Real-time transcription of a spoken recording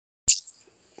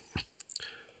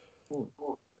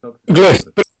Kako ti Gle,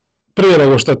 dobro? prije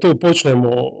nego što tu počnemo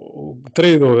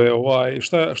tradeove,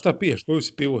 šta piješ, koju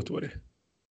si pivu otvori?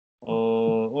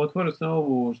 Otvorio sam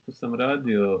ovu što sam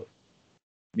radio,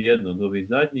 jedno od ovih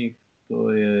zadnjih,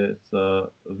 to je sa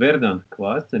Verdant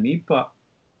kvascem IPA,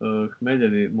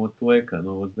 hmeljevi Motueka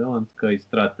novozelandska i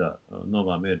Strata,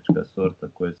 nova američka sorta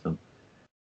koju sam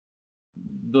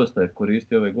dosta je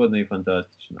koristio ove godine i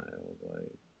fantastična je.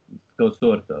 Kao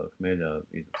sorta hmelja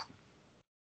izvrsna.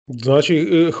 Znači,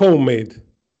 homemade.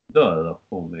 Da,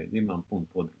 homemade, imam pun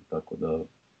podrum, tako da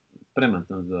spreman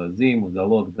sam za zimu, za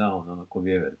lockdown, onako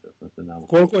vjeverca sam se navukao.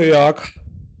 Koliko je jaka?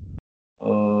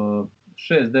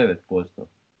 6-9%,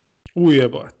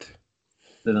 Ujebate.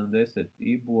 70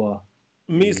 IBU-a.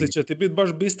 Misli će ti biti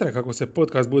baš bistra kako se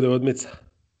podcast bude odmica.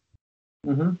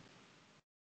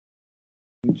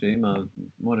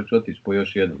 Morat ću otići po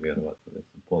još jednu, vjerovatno, već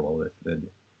sam pola ove srednje.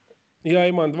 Ja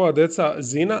imam 2 deca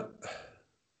Zina,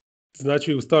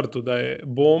 znači u startu da je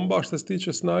bomba što se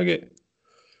tiče snage.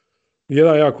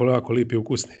 Jedan jako lipi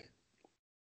ukusni.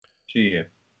 Čiji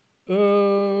je?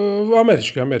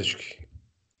 Američki.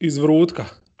 Iz Vrutka.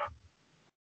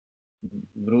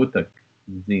 Vrutak,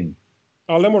 Zin.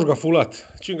 Ali ne možeš ga fulat.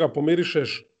 Čim ga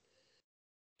pomirišeš,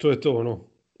 to je to ono.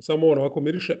 Samo on ovako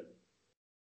miriše.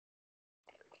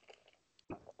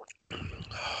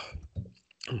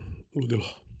 Ludilo.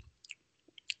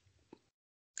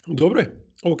 Dobre,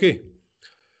 ok.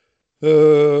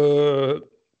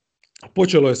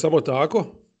 Počelo je samo tako.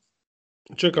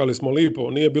 Čekali smo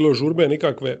lipo, nije bilo žurbe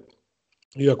nikakve.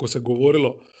 Iako se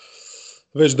govorilo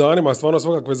već danima, stvarno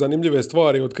svakakve zanimljive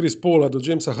stvari, od Chris Paula do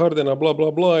Jamesa Hardena, bla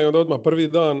bla bla, i onda odmah prvi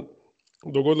dan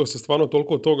dogodilo se stvarno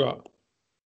toliko toga.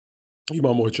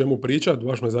 Imamo o čemu pričati,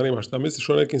 baš me zanima šta misliš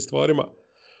o nekim stvarima.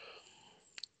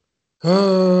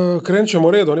 Krenut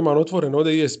ćemo redom, imam otvoren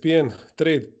ovdje ESPN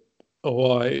trade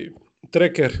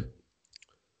tracker.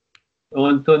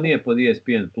 On to nije pod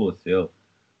ESPN Plus, jel?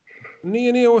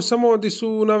 Nije, ovo samo gdje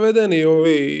su navedeni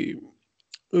ovi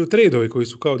tradeovi koji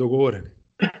su kao dogovoreni.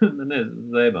 Ne,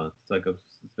 zajebam se, sad kako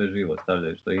sve živo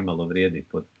stavljaju što je imalo vrijedi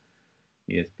pod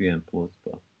ESPN Plus,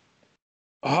 pa.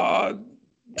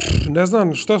 Ne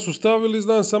znam šta su stavili,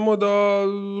 znam samo da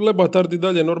Lebatardi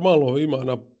dalje normalno ima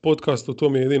na podcastu, to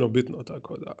mi je jedino bitno,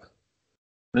 tako da.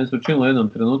 Meni se učinilo u jednom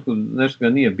trenutku, nešto ga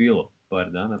nije bilo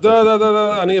par dana.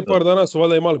 Da, nije par dana, su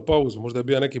valjda imali pauzu, možda je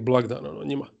bio neki blagdan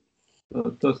njima.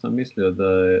 To sam mislio da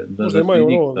je... Možda imaju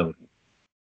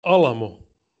Alamo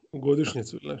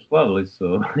godišnjicu ili nešto.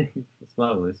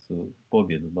 Slavili su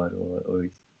pobjedu, bar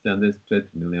ovih 74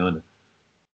 miliona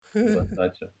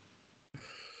glasača.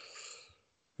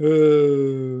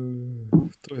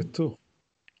 To je to.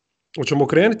 Hoćemo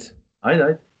krenuti?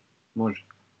 Ajde,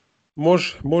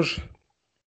 Može.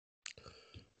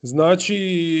 Znači,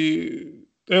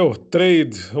 evo,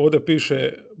 trade, ovdje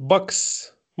piše Bucks,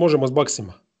 možemo s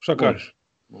Bucksima. Šta kažeš?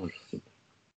 Može, super.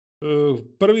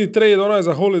 Prvi trade onaj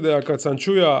za Holidaya kad sam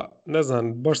čuja, ne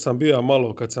znam, baš sam bija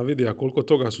malo kad sam vidio koliko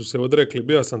toga su se odrekli,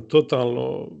 bija sam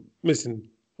totalno,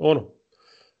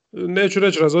 neću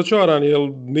reći razočaran jer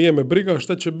nije me briga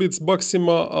šta će biti s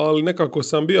Bucksima, ali nekako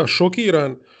sam bio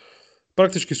šokiran.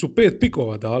 Praktički su 5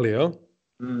 pikova dali, jel?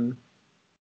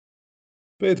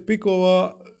 5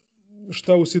 pikova,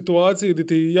 šta u situaciji gdje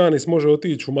ti Janis može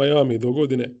otići u Miami do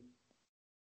godine.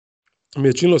 Mi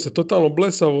je činilo se totalno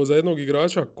blesavo za jednog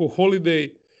igrača ko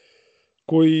Holiday,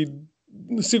 koji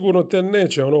sigurno te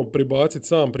neće pribaciti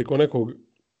sam priko nekog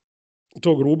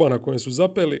tog ruba na kojem su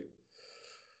zapeli.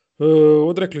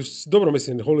 Odrekli su, dobro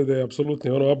mislim, Holiday je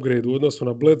apsolutni upgrade u odnosu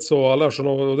na Bledsoe, ali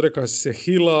odreka se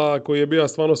Hilla koji je bio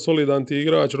stvarno solidan ti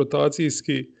igrač,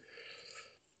 rotacijski.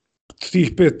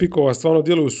 Tih 5 pikova stvarno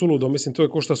djeluju suludo, mislim to je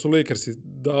ko što su Lakersi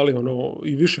dali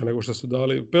i više nego što su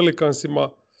dali Pelicansima.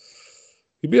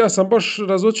 I bio sam baš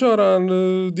razočaran,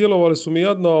 djelovali su mi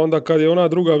jadno, a onda kad je ona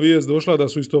druga vijest došla da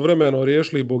su istovremeno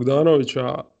riješili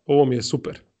Bogdanovića, ovo mi je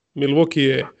super.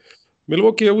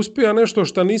 Milwaukee je uspio nešto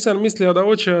što nisam mislio da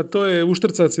hoće, a to je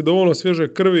uštrcati si dovoljno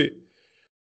svježe krvi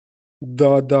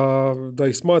da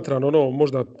ih smatram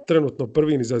možda trenutno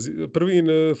prvim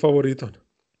favoritom.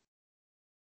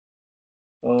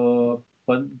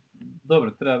 Pa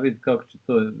dobro, treba vidjeti kako će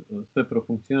to sve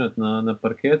profunkcionati na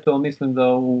parketu, ali mislim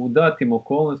da u datim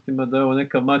okolnostima da je ovo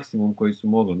neka maksimum koji su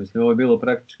mogli. Mislim, ovo je bilo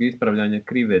praktički ispravljanje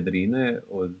krive drine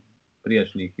od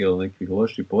prijašnjih ili nekih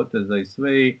loših poteza i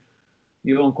sve.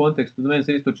 I u ovom kontekstu, do mene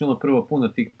se isto činilo prvo puno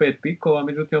tih 5 pikova,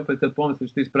 međutim opet kad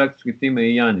pomisliš ti praktički time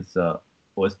i Janisa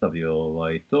ostavio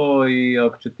to, i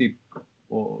ako će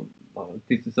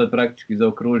ti si sad praktički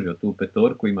zaokružio tu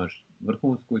petorku, imaš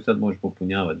vrhunsku i sad možeš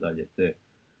popunjavati dalje te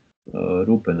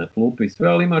rupe na klupi i sve,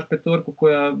 ali imaš petorku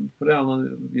koja realno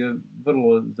je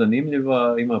vrlo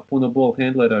zanimljiva, ima puno ball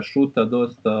handlera, šuta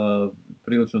dosta,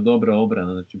 prilično dobra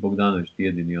obrana, znači Bogdanović ti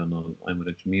jedini ajmo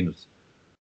reći minus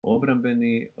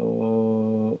obrambeni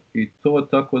i to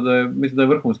tako da je, mislim da je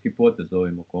vrhunski potez u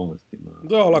ovim okolnostima.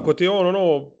 Da, ali ako ti je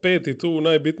on peti tu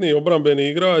najbitniji obrambeni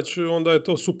igrač, onda je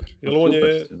to super. Jer on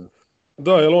je,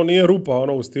 da, jer on nije rupa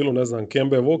u stilu, ne znam,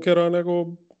 Kembe Walkera, nego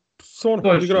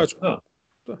igrač. Da.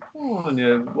 On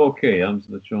je ok, ja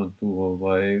mislim da će on tu,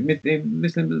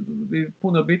 mislim da je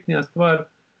puno bitnija stvar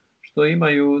što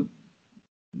imaju,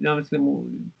 ja mislim,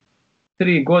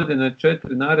 3 godine,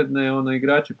 4 naredne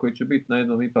igrače koji će biti na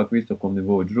jednom ipak visokom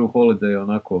nivou. Drew Holiday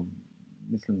onako,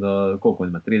 mislim da koliko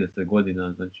ima, 30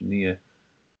 godina, znači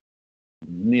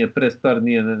nije prestar,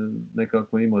 nije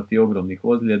nekako imao ti ogromnih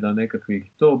ozljeda, nekakvih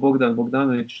to. Bogdan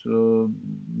Bogdanović,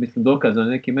 mislim, dokazan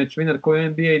neki match winner koji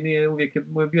NBA nije, uvijek je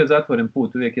bio zatvoren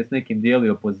put, uvijek je s nekim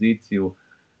dijelio poziciju,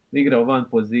 igrao van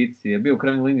pozicije, bio u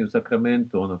krajnjoj liniji u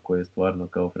Sacramento, koji je stvarno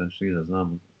kao franšiza,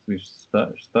 znamo svi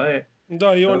šta je.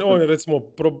 Da, i on je recimo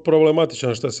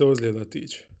problematičan što se ozljeda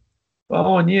tiče. Pa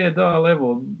on je, da, ali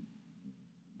evo,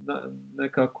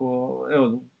 nekako,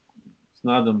 evo, s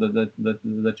nadom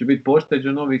da će biti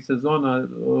pošteđen ovih sezona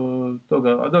toga,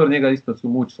 a dobro, njega isto su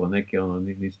mučilo neke,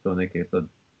 nisu to neke sad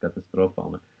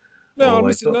katastrofalne. Ne, ali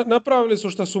mislim, napravili su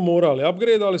što su morali,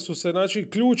 upgradeali su se, znači,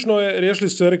 ključno je, riješili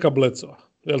su Erika Bledsoa,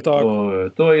 jel tako?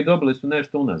 To i dobili su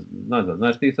nešto nazad,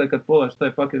 znači ti sad kad polaš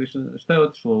šta je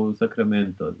otišlo u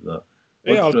Sacramento za...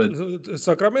 ali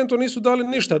Sacramento nisu dali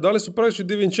ništa, dali su praktički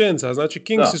DiVincenza, znači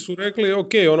Kingsi su rekli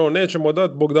ok, nećemo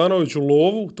dati Bogdanoviću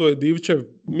lovu, to je Divčev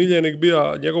miljenik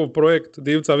bio, njegov projekt,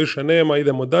 Divca više nema,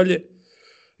 idemo dalje.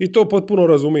 I to potpuno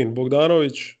razumijem,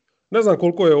 Bogdanović, ne znam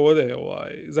koliko je ovdje,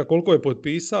 za koliko je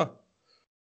potpisa,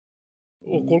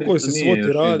 o koliko se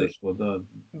svoti radi.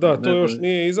 Da, to još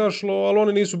nije izašlo, ali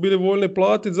oni nisu bili voljni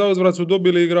platiti, za uzvrat su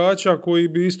dobili igrača koji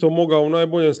bi isto mogao u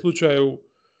najboljem slučaju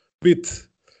biti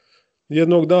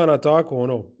jednog dana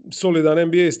tako, solidan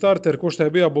NBA starter ko što je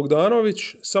bio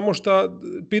Bogdanović, samo što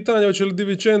pitanje hoće li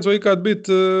DiVincenzo ikad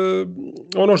biti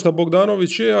ono što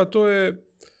Bogdanović je, a to je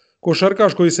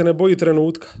košarkaš koji se ne boji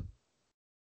trenutka,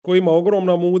 koji ima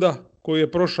ogromna muda, koji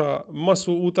je prošao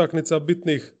masu utakmica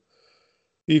bitnih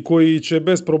i koji će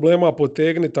bez problema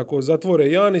potegnuti ako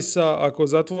zatvore Janisa, ako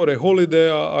zatvore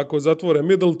Holidaya, ako zatvore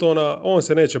Middletona, on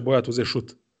se neće bojati uzeti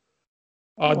šut.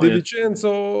 A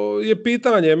DiVincenzo je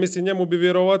pitanje, mislim, njemu bi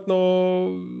vjerovatno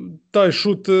taj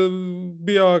šut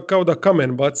bio kao da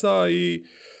kamen baca i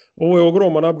ovo je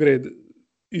ogroman upgrade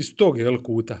iz tog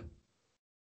kuta.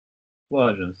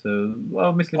 Slažem se.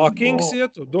 A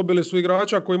Kingsi, dobili su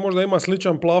igrača koji možda ima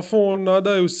sličan plafon,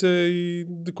 nadaju se i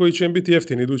koji će im biti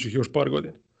jeftini idućih još par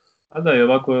godina. A da, i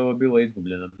ovako je ovo bila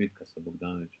izgubljena bitka sa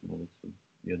Bogdanovićem.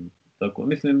 Tako,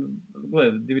 mislim,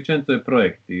 gledaj, DiVincenzo je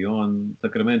projekt i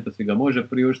Sacramento si ga može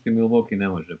priuštiti, Milwaukee ne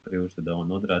može priuštiti da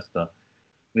on odrasta.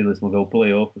 Vidjeli smo ga u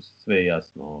play-offu, sve je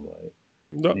jasno.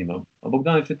 A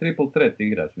Bogdanović je triple threat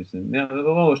igrač, mislim,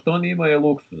 ovo što on ima je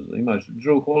luksuz. Imaš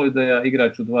Drew Holidaya,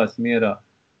 igrač u 2 smjera,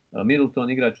 Middleton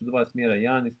igrač u 2 smjera,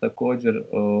 Janis također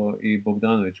i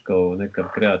Bogdanović kao nekav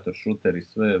kreator, šuter i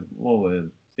sve, ovo je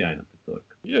sjajna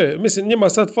petorka. Je, mislim, njima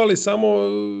sad fali samo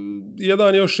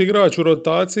jedan još igrač u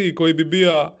rotaciji koji bi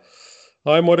bio,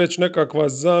 ajmo reći, nekakva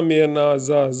zamjena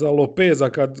za Lopeza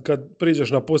kad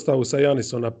priđeš na postavu sa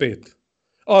Janisom na 5.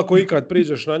 Ako ikad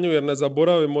priđeš na nju, jer ne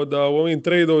zaboravimo da u ovim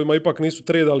tradeovima ipak nisu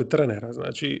tradali trenera,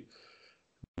 znači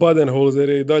Budenholzer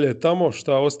je i dalje tamo,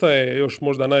 šta ostaje još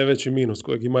možda najveći minus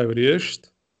kojeg imaju riješiti.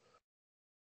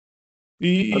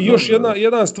 I još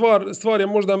jedna stvar je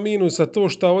možda minus, a to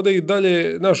što ode i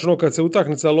dalje, znaš, kad se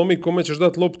utakmica lomi, kome ćeš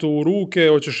dati loptu u ruke,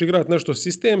 hoćeš igrati nešto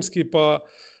sistemski, pa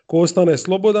ko ostane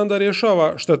slobodan da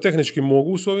rješava, što tehnički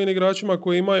mogu s ovim igračima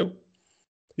koji imaju.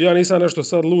 Ja nisam nešto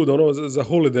sad lud za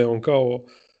Holidayom kao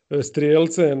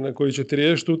strijelcem koji će ti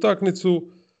riješiti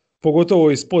utakmicu,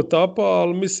 pogotovo iz spot-upa,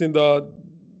 ali mislim da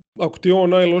ako ti je on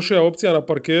najlošija opcija na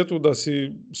parketu, da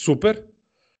si super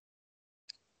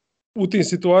u tim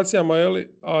situacijama,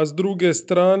 a s druge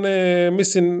strane,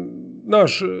 mislim,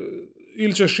 znaš,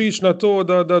 ili ćeš ići na to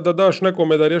da daš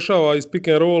nekome da rješava iz pick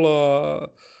and rolla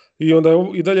i onda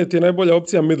i dalje ti je najbolja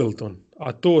opcija Middleton,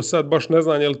 a to sad baš ne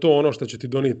znam je li to ono što će ti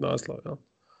donijeti naslov, ja?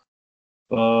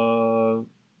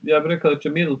 Ja bih rekao da će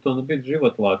Middleton biti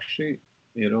život lakši,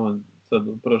 jer on sad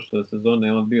u prošle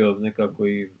sezone on bio nekako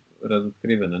i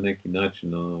razotkriven na neki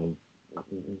način u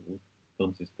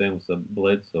tom sistemu sa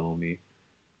Bledsovom i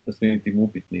sa svim tim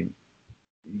upitnim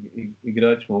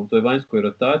igračima u toj vanjskoj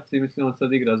rotaciji. Mislim, on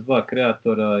sad igra s 2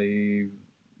 kreatora i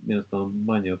jednostavno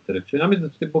manje opterećenje. Ja mislim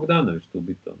da će ti Bogdanović tu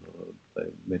biti taj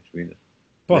meč winner.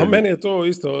 Pa meni je to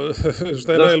isto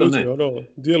što je najluđe,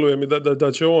 djeluje mi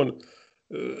da će on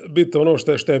biti ono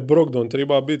što je Brogdon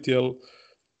treba biti, jer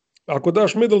ako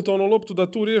daš Middletonu loptu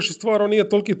da tu riješi stvar, on nije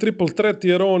toliki triple threat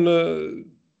jer on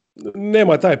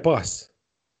nema taj pas.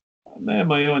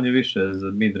 Nema i on je više za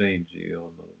mid-range i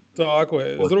Tako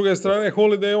je. S druge strane,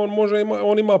 Holiday,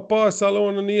 on ima pas, ali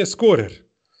on nije skorer.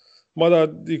 Mada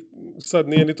sad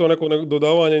nije ni to neko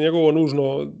dodavanje njegovo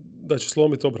nužno da će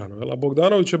slomiti obranu. A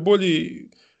Bogdanović je bolji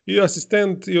i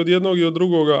asistent i od jednog i od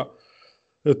drugoga.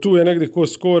 Tu je negdje ko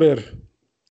skorer.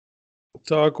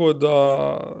 Tako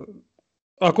da,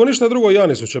 ako ništa drugo,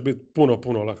 Janisu će biti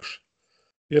puno lakše.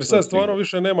 Jer sad stvarno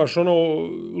više nemaš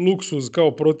luksuz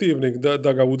kao protivnik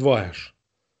da ga udvajaš.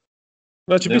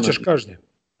 Znači, bit ćeš kažnjen.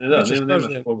 Nemaš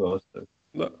koga ostaviti.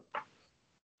 Da.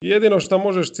 Jedino što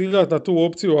možeš ciljati na tu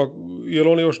opciju, jer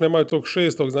oni još nemaju tog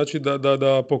šestog, znači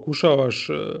da pokušavaš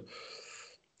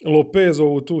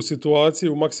Lopezovu tu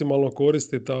situaciju maksimalno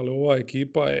koristiti, ali ova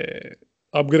ekipa je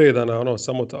upgradeana,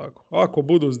 samo tako. Ako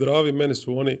budu zdravi, meni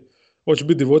su oni, hoće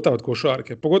biti divota od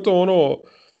košarke. Pogotovo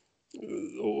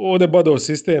ovdje Badov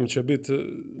sistem će biti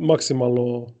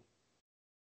maksimalno.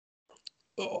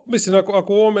 Mislim,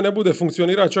 ako ovome ne bude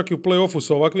funkcionirati čak i u play-offu s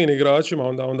ovakvim igračima,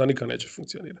 onda nikad neće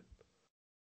funkcionirati.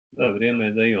 Da, vrijeme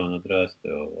je da i on odraste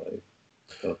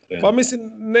Pa mislim,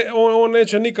 on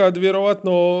neće nikad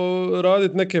vjerovatno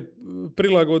raditi neke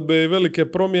prilagodbe i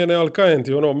velike promjene, ali kajem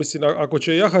ti, mislim, ako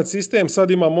će jahat sistem,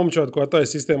 sad ima momčad koja taj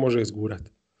sistem može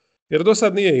izgurati. Jer do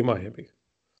sad nije ima jebih.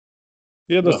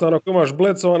 Jednostavno, ako imaš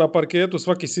Bledsoa na parketu,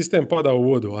 svaki sistem pada u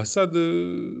vodu, a sad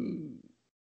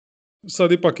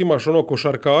ipak imaš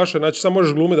košarkaše, znači sad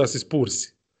možeš glumiti da si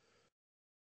Spursi.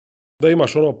 Da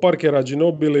imaš Parkera,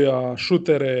 Ginobilija,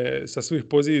 šutere sa svih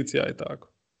pozicija i tako.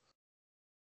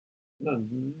 Da,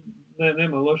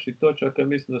 nema loših točaka,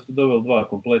 mislim da su doveli 2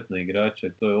 kompletna igrača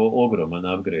i to je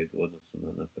ogroman upgrade u odnosu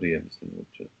na prije, mislim,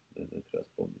 uopće ne treba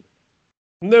spominjati.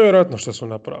 Nevjerojatno što su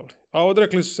napravili. A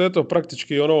odrekli su se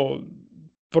praktički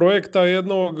projekta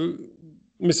jednog,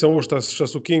 mislim ovo što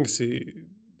su Kingsi,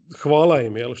 hvala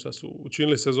im, što su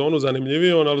učinili sezonu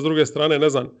zanimljivijom, ali s druge strane ne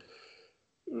znam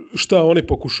šta oni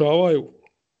pokušavaju.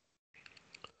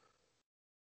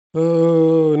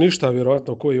 Ništa,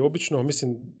 vjerojatno, koji je obično.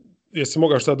 Mislim, jesi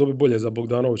mogao šta dobiti bolje za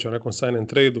Bogdanovića na nekom sign and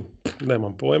trade-u?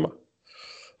 Nemam pojma.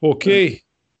 Ok.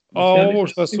 A ovo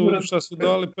što su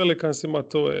dali Pelicansima,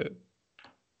 to je...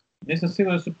 Nisam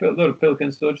siguran da su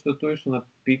Pelicans očito tu išli na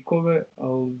pikove,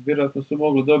 ali vjerojatno su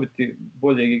mogli dobiti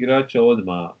boljeg igrača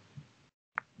odmah.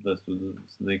 Da su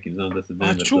neki, znam da se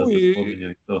Denver da se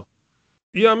spominjao i to.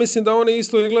 Ja mislim da oni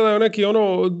isto gledaju neki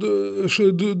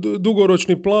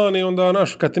dugoročni plan i onda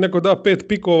kad ti neko da 5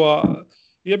 pikova,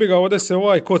 jebi ga, ovdje se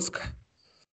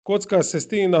kocka se s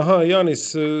tim,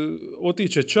 Janis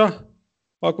otiće ča,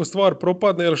 ako stvar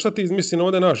propadne, jer šta ti mislim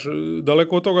ovdje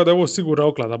daleko od toga da je ovo sigurna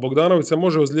oklada. Bogdanović se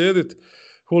može ozlijediti,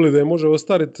 Holiday može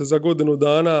ostariti za godinu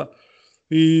dana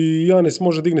i Janis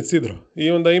može digniti sidro.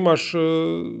 I onda imaš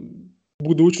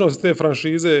budućnost te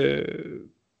franšize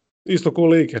isto ko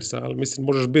Lakersa, ali mislim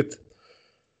možeš biti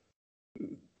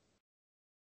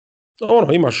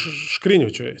imaš škrinju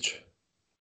čovječe.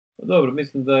 Dobro,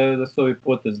 mislim da su ovi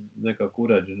potez nekako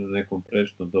urađeni u nekom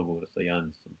prečnom dogovoru sa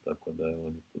Janisom, tako da je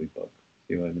on tu ipak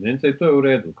siva eminencija i to je u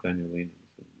redu u krajnjoj liniji.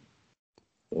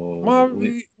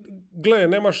 Gle,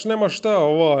 nemaš šta,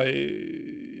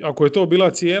 ako je to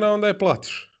bila cijena, onda je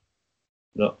platiš.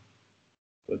 Da,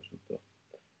 točno to.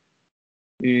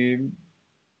 I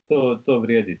to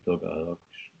vrijedi toga, ako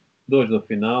doći do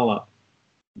finala,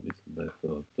 mislim da je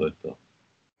to je to.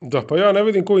 Da, pa ja ne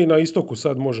vidim koji na istoku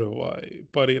sad može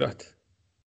parirati.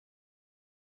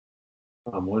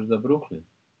 A možda Brooklyn.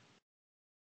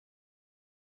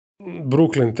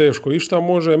 Brooklyn teško išta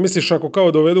može. Misliš ako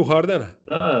kao dovedu Hardena?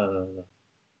 Da.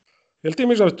 Jel ti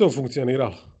misliš da bi to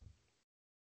funkcioniralo?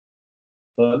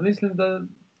 Pa mislim da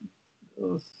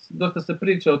dosta se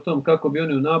priča o tom kako bi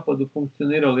oni u napadu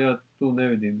funkcionirali, ja tu ne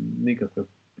vidim nikakve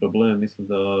probleme, mislim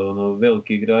da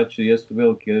veliki igrači jesu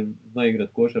veliki jer zna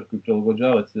igrati košarku i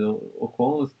prilagođavati se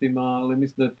okolnostima, ali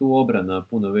mislim da je tu obrana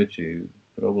puno veći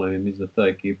problem i mislim da ta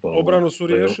ekipa... Obranu su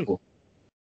riješili.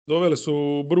 Doveli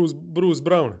su Bruce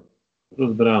Brown.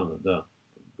 Bruce Brown, da.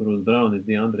 Bruce Brown i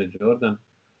DeAndre Jordan.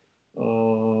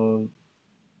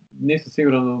 Nisam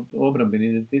siguran u obrambeni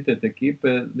identitet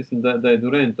ekipe, mislim da je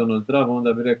Durant zdrav,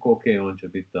 onda bi rekao ok, on će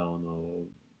biti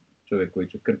čovjek koji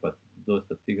će krpati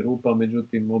dosta tih grupa,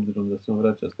 međutim obzirom da se on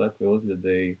vraća s takve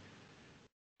ozljede i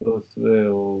to sve,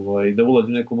 da ulazi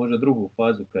u neku možda drugu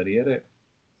fazu karijere,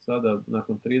 sada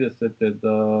nakon 30.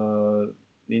 da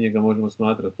mi njega možemo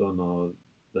smatrati ono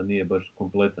da nije baš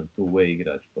kompletan two-way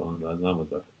igrač, pa onda znamo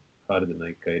za Hardena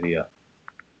i Kyrieja.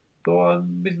 To,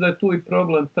 mislim da je tu i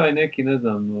problem taj neki, ne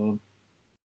znam,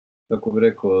 kako bi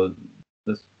rekao,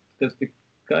 da kad ti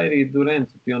Kyrie i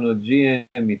Durant su ti ono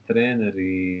GM i trener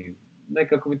i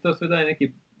nekako mi to sve daje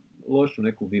neki lošu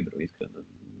neku vibru, iskreno.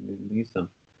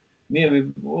 Nije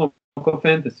mi, kao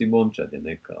fantasy momčad je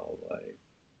neka,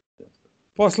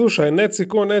 Pa slušaj, Neci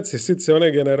ko Neci, sice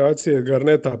one generacije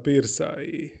Garneta, Piersa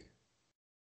i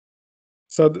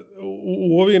sad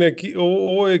u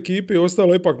ovoj ekipi je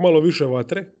ostalo ipak malo više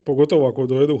vatre, pogotovo ako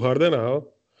dovedu Hardena, jel?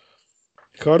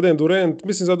 Harden, Durant,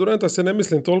 mislim za Duranta se ne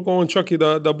mislim toliko, on čak i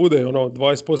da bude ono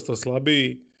 20%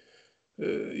 slabiji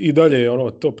i dalje je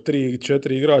ono top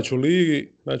 3-4 igrač u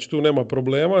ligi, znači tu nema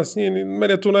problema s njim.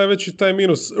 Meni je tu najveći taj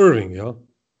minus Irving, jel?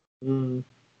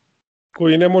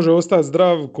 Koji ne može ostati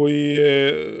zdrav, koji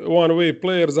je one way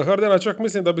player za Hardena, čak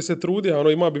mislim da bi se trudio, ono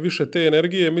ima bi više te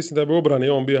energije, mislim da bi obrani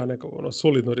on bio neko ono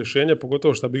solidno rješenje,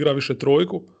 pogotovo što bi igra više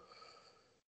trojku.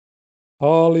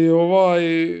 Ali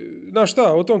znaš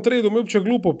šta, o tom tradu mi je uopće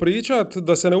glupo pričat,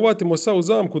 da se ne uvatimo sad u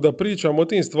zamku da pričamo o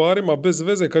tim stvarima bez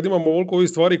veze kad imamo ovoliko ovih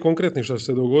stvari konkretnih što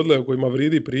se dogodile o kojima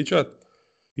vridi pričat.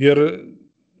 Jer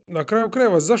na kraju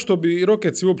krajeva zašto bi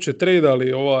Rocketsi uopće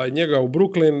tradali njega u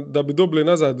Brooklyn da bi dobili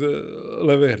nazad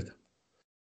Leverta?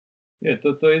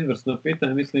 To je izvrsno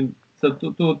pitanje, mislim, sad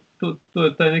to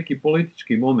je taj neki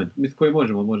politički moment, koji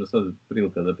možemo možda sad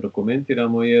prilika da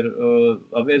prokomentiramo, jer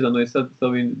a vezano je sad sa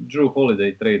ovim Drew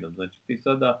Holiday tradeom, znači ti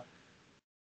sada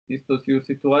isto si u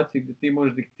situaciji gdje ti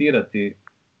možeš diktirati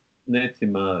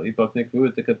Necima ipak neke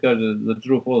uvjete kad kaže za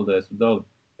Drew Holiday su dali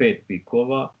 5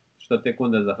 pikova, šta tek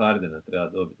onda za Hardena treba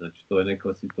dobiti, znači to je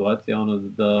neka situacija ono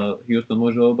da Houston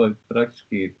može obaviti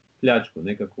praktički pljačku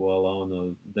nekakvu,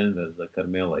 ala Denver za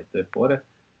Carmela i te fore.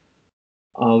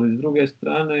 Ali s druge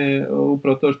strane,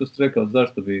 upravo to što si rekao,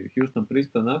 zašto bi Houston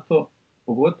pristao na to,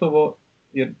 pogotovo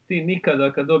jer ti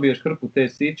nikada kad dobiješ hrpu te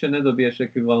siće ne dobiješ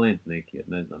ekvivalent neki, jer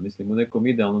ne znam, mislim u nekom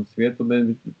idealnom svijetu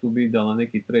tu bi idealan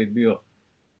neki trade bio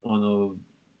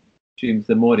čim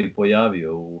se Mori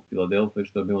pojavio u Filadelfiji,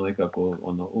 što je bilo nekako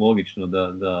logično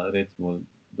da recimo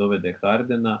dovede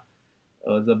Hardena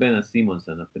za Bena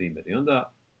Simonsa na primjer. I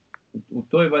onda u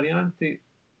toj varijanti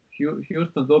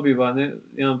Houston dobiva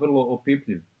jedan vrlo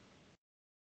opipljiv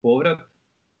povrat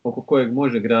oko kojeg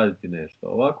može graditi nešto.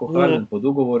 Ovako Harden pod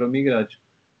ugovorom igrač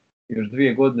još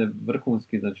 2 godine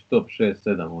vrhunski, znači top 6,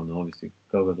 7, ovisi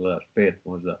kako ga gledaš, 5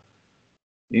 možda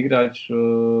igrač.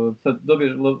 Sad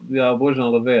dobiješ, ja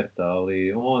obožavam Leverta,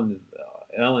 ali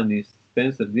Allen i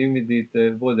Spencer Dinwiddie te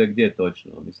vode gdje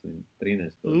točno, mislim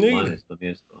 13. 12.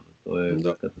 mjesto, to je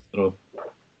katastrofa.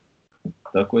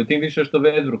 Tako je, tim više što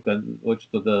Westbrooka,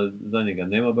 očito da za njega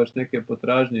nema baš neke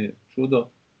potražnje, čudo.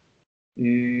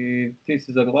 I ti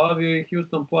si zaglavio i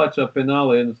Houston plaća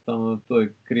penale jednostavno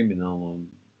toj kriminalnom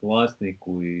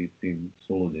vlasniku i tim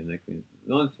suludim nekim.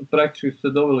 Oni su praktički se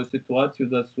doveli u situaciju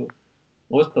da su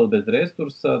ostali bez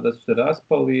resursa, da su se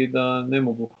raspali i da ne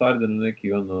mogu Hardenu neki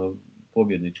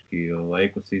pobjednički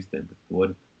ekosistem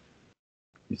stvoriti.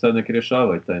 I sad nek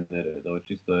rješavaju taj nered, ovo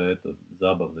čisto je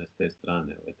zabavno s te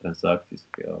strane, ove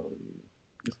transakcijske, ali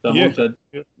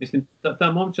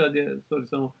ta momčad je,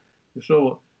 samo još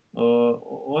ovo,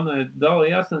 ona je dala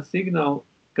jasan signal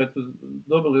kad su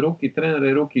dobili ruki trenera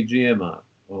i ruki GM-a,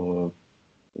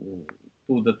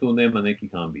 da tu nema nekih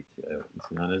ambicija. Evo,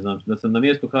 mislim, ja ne znam, da sam na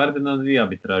mjestu Hardena, ja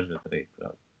bi tražio trade,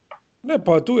 pravda. Ne,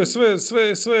 pa tu je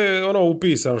sve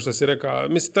upisano što si rekao.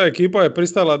 Mislim, ta ekipa je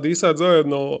pristala disat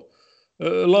zajedno.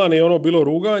 Lani je bilo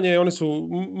ruganje, oni su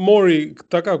Mori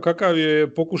takav kakav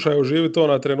je pokušao oživjeti to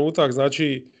na trenutak,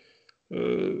 znači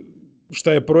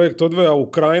šta je projekt odveo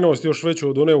u krajnost još veću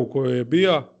od one u kojoj je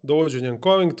bio, dovođenjem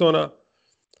Covingtona,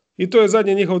 i to je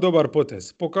zadnji njihov dobar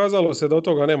potez. Pokazalo se da od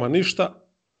toga nema ništa.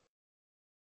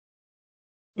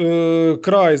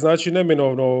 Kraj, znači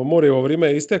neminovno Morijevo vrijeme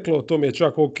je isteklo, to mi je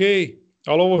čak ok,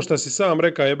 ali ovo što si sam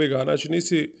rekao jebi ga, znači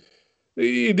nisi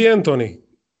i D'Antoni.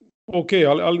 Ok,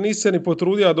 ali nisi se ni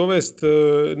potrudio dovesti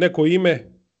neko ime,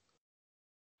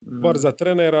 bar za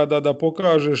trenera, da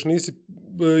pokažeš, nisi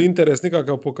interes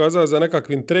nikakav pokazao za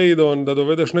nekakvim tradeom, da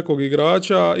dovedeš nekog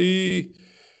igrača i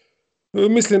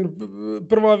mislim,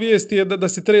 prva vijest je da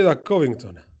si trada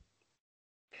Covingtona.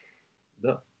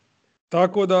 Da.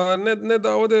 Tako da, ne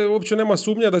da ovdje uopće nema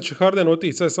sumnja da će Harden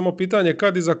otići, sad je samo pitanje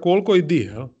kad i za koliko i di,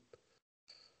 jel?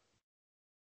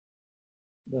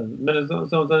 Da, mene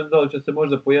samo zanima da li će se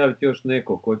možda pojaviti još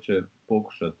neko ko će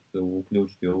pokušati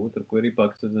uključiti ovu utrku, jer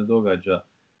ipak se ne događa.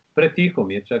 Pretiho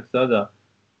mi je čak sada,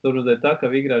 dobro da je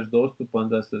takav igrač dostupan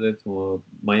da se recimo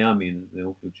Miami ne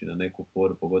uključi na neku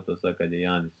foru, pogotovo sad kad je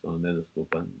Giannis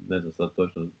nedostupan, ne znam sad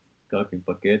točno kakvim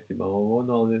paketima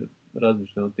ali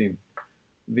različno o tim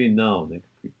win now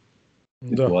nekakvim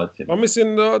situacijama. Pa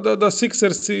mislim da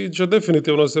Sixersi će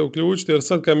definitivno se uključiti, jer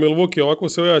sad kad Milwaukee ovako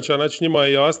se ojača, znači njima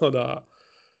je jasno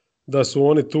da su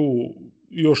oni tu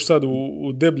još sad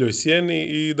u debljoj sjeni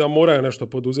i da moraju nešto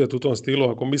poduzeti u tom stilu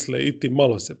ako misle iti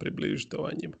malo se približiti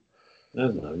njima.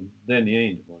 Ne znam, Danny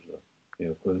Ainge možda.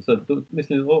 Sad,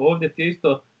 mislim, ovdje ti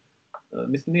isto,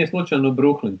 mislim, nije slučajno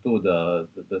Brooklyn tu da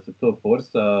se to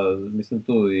forsa, mislim,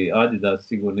 tu i Adidas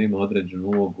sigurno ima određenu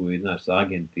ulogu i naš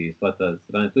agenti i sva ta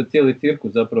strana. To je cijeli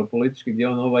cirkus zapravo politički gdje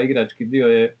ovaj igrački dio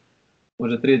je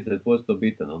možda 30%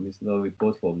 bitan, ali mislim da ovi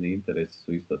poslovni interesi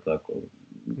su isto tako.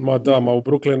 Ma u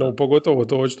Brooklynu pogotovo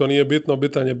to očito nije bitno,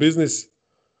 bitan je biznis.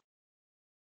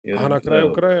 A na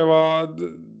kraju krajeva,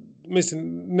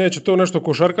 mislim, neće to nešto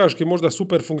košarkaški možda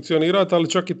super funkcionirati, ali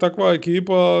čak i takva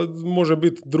ekipa može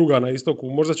biti druga na istoku.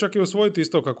 Možda čak i osvojiti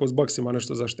istok ako s Bucksima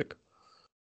nešto zašteka.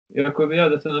 Iako bi ja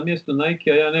da sam na mjestu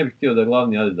Nike-a, ja ne bih htio da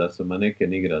glavni Adidasom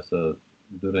Maneken igra sa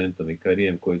Durantom i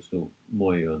Karijem koji su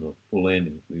moji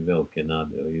fuleni i velike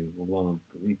nade i uglavnom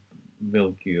i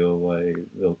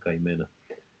velika imena.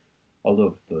 Ali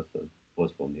dobro, to je sad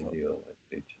poslovni dio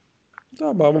priča.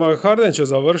 Da, Harden će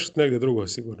završiti negdje drugo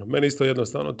sigurno. Meni isto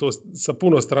jednostavno, to sa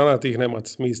puno strana tih nema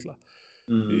smisla.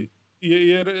 Mm-hmm.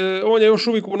 Jer on je još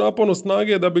uvijek u naponu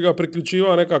snage da bi ga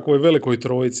priključivao nekakvoj velikoj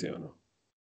trojici.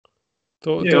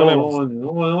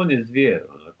 On je zvijer,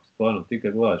 stvarno, ti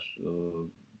kad gledaš,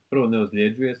 prvo ne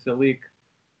ozljeđuje se lik,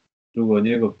 drugo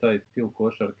njegov taj stil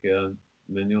košarke,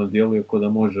 meni on djeluje kao da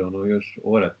može još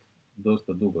orat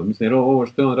dosta dugo. Mislim, jer ovo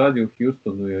što je on radi u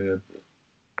Houstonu je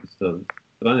sa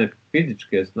strane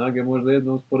fizičke snage možda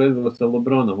jedno usporedilo sa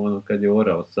LeBronom, kad je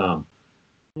orao sam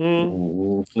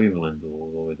u Clevelandu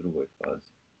u ovoj drugoj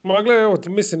fazi. Ma gle, evo,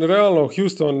 mislim, realno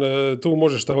Houston tu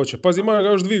može šta hoće. Pazi, ima ga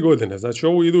još 2 godine, znači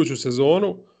ovu iduću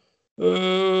sezonu.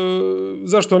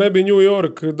 Zašto ne bi New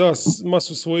York da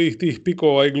masu svojih tih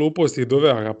pikova i gluposti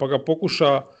doveo, pa ga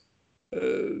pokuša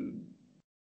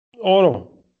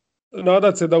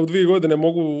nadat se da u 2 godine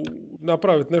mogu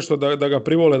napraviti nešto da ga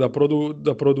privole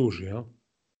da produži. Ja?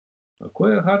 A ko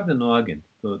je Hardenov agent?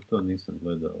 To nisam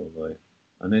gledao.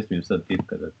 A ne smijem sad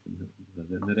tipka da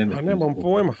ne remetim.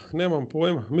 Nemam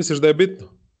pojma. Misliš da je bitno?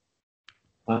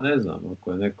 A ne znam,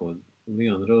 ako je neko od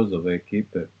Leon Roseove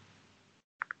ekipe.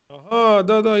 Aha,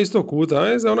 da, isto kuta.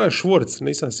 Ne znam, onaj Schwartz,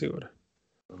 nisam siguran.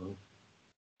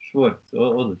 Schwartz,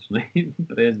 odlično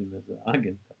prezime za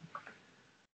agenta.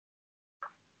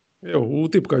 Evo,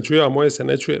 utipkat ću ja, moje se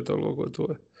ne čuje toliko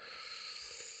tvoje.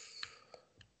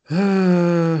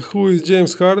 Who is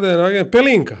James Harden agent?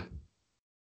 Pelinka!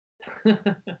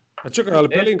 A čekaj, ali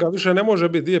Pelinka više ne može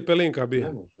biti. Gdje je Pelinka bio?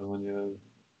 Ne može, on je...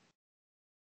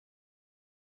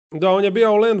 Da, on je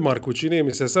bio u Landmarku, čini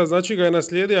mi se. Sad znači ga je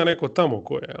naslijedio neko tamo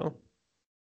ko je, jel?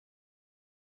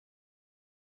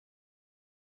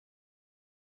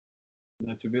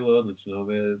 Znači, bilo je odlično.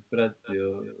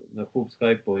 Pratio na Hoops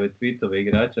Hype tweetove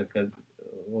igrača kad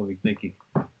ovih nekih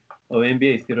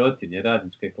NBA sirotinje,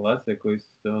 radničke klase koji su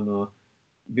se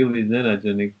bili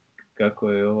iznenađeni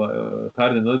kako je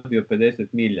Harden odbio 50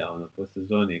 milja po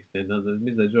sezoni.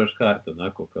 Mislim da je Josh Hart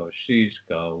onako kao šiš,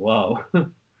 kao wow.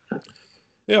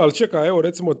 Ali čekaj, evo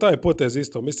recimo taj potez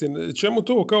isto. Mislim, čemu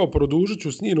to kao produžit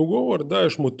ću s njim ugovor,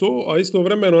 daješ mu to, a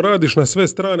istovremeno radiš na sve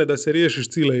strane da se riješiš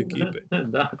cijele ekipe.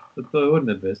 Da, to je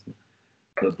urnebesno.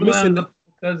 To mislim da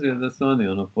pokazuje da su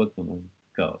oni potpuno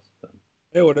kaos tamo.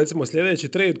 Evo recimo sljedeći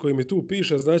trade koji mi tu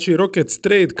piše, znači Rockets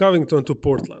trade Covington to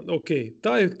Portland. Ok,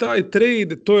 taj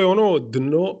trade to je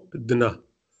dno dna.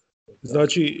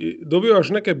 Znači dobivaš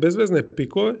neke bezvezne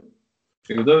pikove.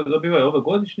 Dobivaju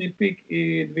ovogodišnji pik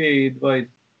i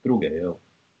 2022. Jel?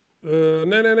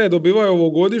 Ne, dobivaju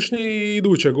ovogodišnji i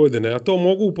iduće godine, a to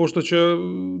mogu pošto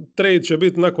trade će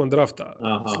biti nakon drafta.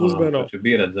 Službeno. Će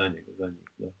birat za njih.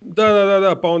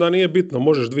 Da, pa onda nije bitno,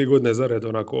 možeš 2 godine zared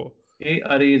onako. I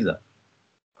Ariza.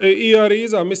 I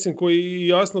Ariza, mislim, koji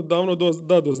jasno davno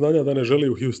da do znanja da ne želi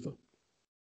u Houston.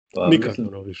 Pa, nikad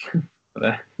više.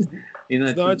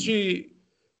 Znači,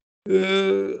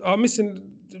 a mislim,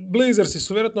 Blazersi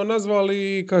su vjerojatno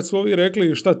nazvali kad su ovi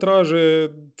rekli šta traže,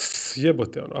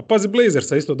 jebote ono. A pazi,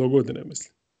 Blazersa isto do godine,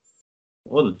 mislim.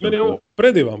 Odlično. Meni je ovo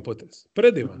predivan potez,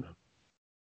 predivan.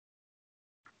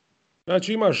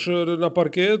 Znači imaš na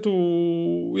parketu,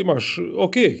 imaš,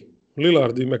 ok,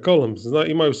 Lillard i McCollum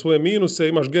imaju svoje minuse,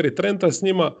 imaš Gary Trenta s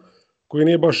njima, koji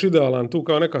nije baš idealan tu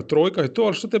kao neka trojka i to,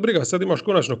 ali što te briga, sad imaš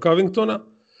konačno Covingtona,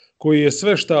 koji je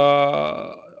sve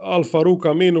šta Alfa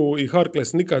Ruka Minu i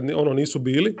Harkless nikad nisu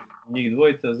bili. Njih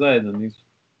dvojica zajedno nisu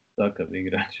takav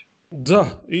igrač.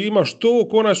 Da, i imaš to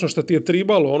konačno što ti je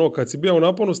tribalo, kad si bio u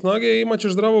naponu snage, imat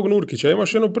ćeš zdravog Nurkića.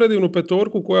 Imaš jednu predivnu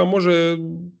petorku koja može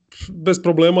bez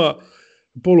problema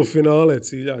polufinale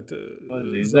ciljati.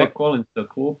 I Zach Collins sa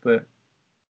klupe.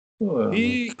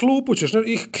 I klupu ćeš,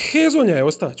 i Hezonja je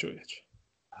ostao čovječ.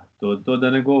 To da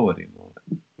ne govorimo.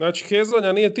 Znači,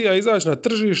 Hezonja nije tija izaći na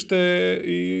tržište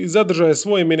i zadržaje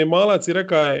svoj minimalac i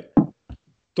reka je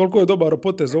toliko je dobar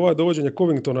potez ovaj dovođenje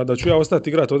Covingtona da ću ja ostati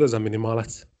igrati ovdje za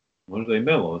minimalac. Možda i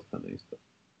Melo ostane isto.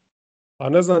 A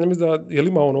ne znam, je li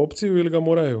ima on opciju ili ga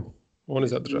moraju oni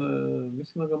zadržati?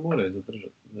 Mislim da ga moraju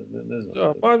zadržati. Ne znam.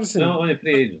 Ja, pa mislim... On je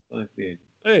free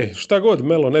agent. Šta god,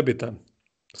 Melo, nebitan.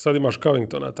 Sad imaš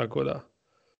Covingtona, tako da...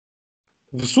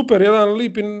 Super, jedan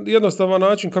lip i jednostavan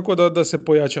način kako da se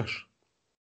pojačaš.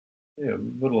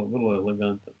 Vrlo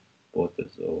elegantan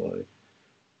potez.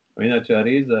 A inače,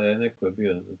 Ariza neko je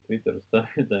bio na Twitteru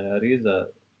stavio da je Ariza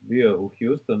bio u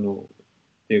Houstonu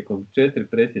tijekom 4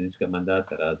 predsjednička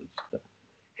mandata različita.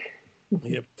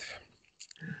 Yep.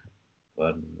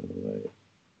 Stvarno,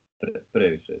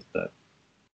 previše je star.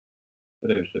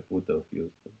 Previše puta u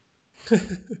Houstonu.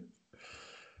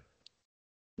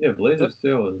 Blazers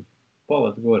je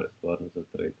palac gore stvarno za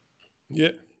trade.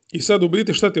 Je. I sad u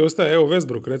biti šta ti ostaje? Evo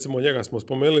Westbrook, recimo njega smo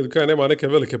spomenuli, kada nema neke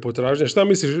velike potražnje. Šta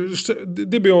misliš,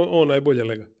 di bi on najbolje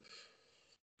lega?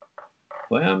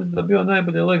 Pa ja mislim da bi on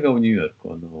najbolje lega u New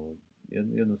Yorku.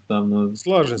 Jednostavno...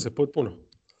 Slažem se potpuno.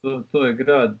 To je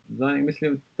grad,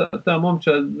 mislim, ta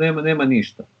momča nema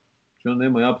ništa. Znači on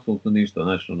nema apsolutno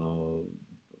ništa.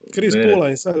 Chris Paula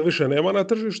im sad više nema na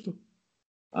tržištu?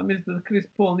 A mislim da Chris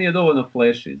Paul nije dovoljno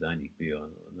flashy za njih bio,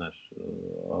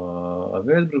 a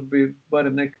Westbrook bi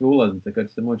barem neke ulaznice kad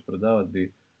će se moći prodavati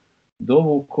bi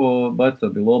dovuko, bacao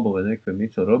bi lobove neke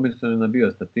Mitchell Robinson,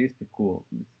 nabio statistiku.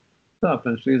 Ta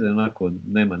franšiza onako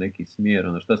nema neki smjer,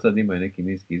 šta sad imaju neki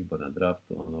niski izbor na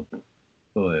draftu,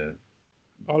 to je...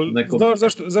 Ali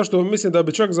znaš zašto mislim da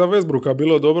bi čak za Westbrooka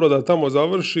bilo dobro da tamo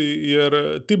završi,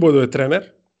 jer Thibodeau je trener.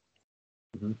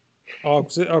 A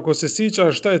ako se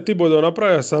sjećaš šta je Thibodeau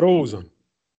napravio sa Roseom,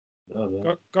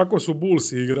 kako su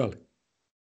Bullsi igrali?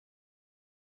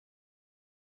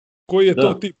 Koji je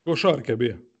to tip košarke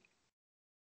bio?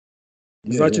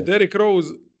 Znači, Derrick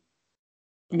Rose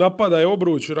napadaj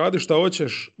obruč, radi šta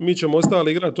hoćeš, mi ćemo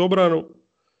ostali igrati obranu,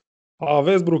 a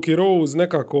Westbrook i Rose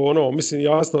nekako, mislim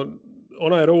jasno,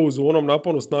 onaj Rose u onom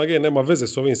naponu snage nema veze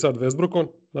s ovim sad Westbrookom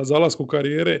na zalasku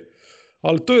karijere,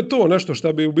 ali to je to nešto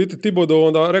što bi u biti Thibodeau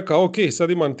onda rekao, ok, sad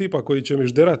imam tipa koji će mi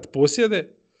žderat posjede,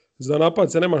 za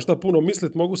napad se nema šta puno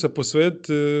misliti, mogu se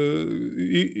posvetiti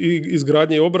i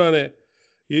izgradnje obrane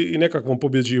i nekakvom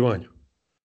pobjeđivanju.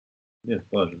 Ne,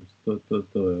 slažem se,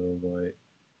 to je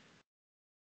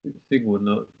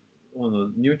sigurno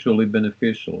mutually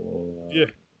beneficial,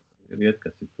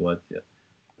 rijetka situacija.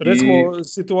 Recimo,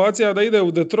 situacija da ide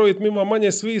u Detroit ima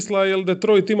manje smisla, jer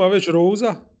Detroit ima već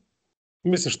Rosea.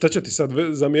 Mislim, šta će ti sad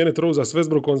zamijeniti Rosea s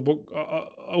Westbrookom,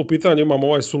 a u pitanju imamo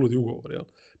ovaj suludi ugovor. Jel?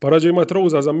 Pa rađe imati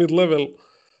Rosea za mid-level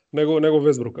nego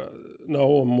Westbrooka na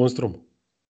ovom monstrumu.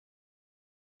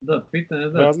 Da, pitanje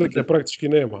da. Razlike praktički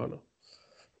nema.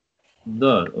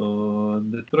 Da,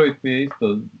 Detroit mi je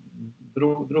isto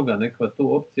druga neka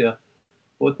tu opcija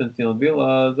potencijalno bila,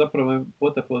 a zapravo je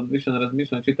potaklo više na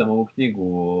razmišljanje, čitam ovu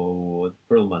knjigu od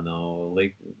Perlmana o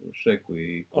Sheku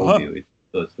i Kobeju i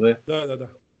to sve. Da.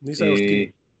 Nisam još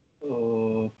knjigu.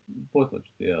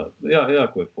 Poslaću ti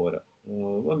jako je fora.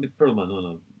 On bi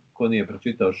Perlman, ko nije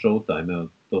pročitao Showtime, evo,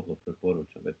 toplo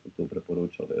preporučam, već smo tu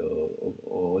preporučali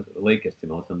o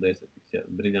Lakersima 80-ih,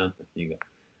 briljantna knjiga.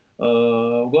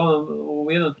 Uglavnom,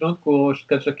 u jednom trenutku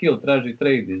kad Shaquille traži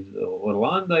trade iz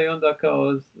Orlanda i onda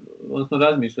odnosno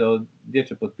razmišlja gdje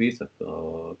će potpisati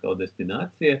kao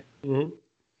destinacije,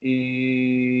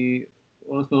 i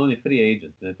odnosno on je free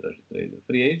agent, ne traži trade.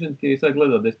 Free agent je sad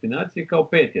gledao destinacije, kao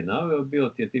 5 je naveo, bilo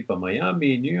ti je tipa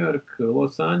Miami, New York,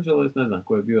 Los Angeles, ne znam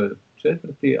ko je bio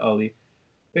 4, ali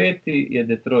 5 je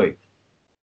Detroit.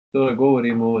 To je,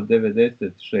 govorimo o 96.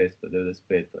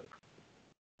 95.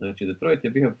 Znači, Detroit je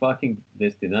bio fucking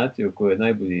destinacija u kojoj je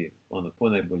najbolji,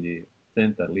 ponajbolji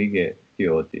centar lige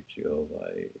htio otići.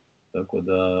 Tako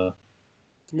da...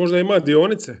 Možda ima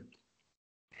dionice?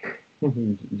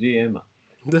 GM-a.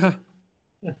 Da.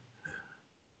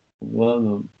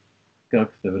 Uglavnom,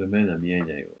 kako se vremena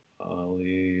mijenjaju.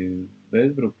 Ali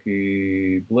Westbrook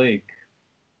i Blake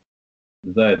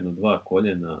zajedno 2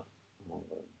 koljena,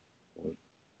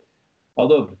 ali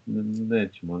dobro,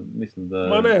 nećemo, mislim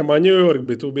da... Ma New York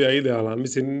bi tu bio idealan,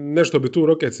 mislim, nešto bi tu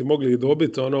Rocketsi mogli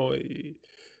dobiti, i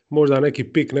možda neki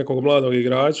pik nekog mladog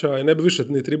igrača i ne bi više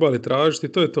ni trebali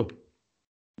tražiti, to je to.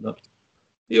 Da.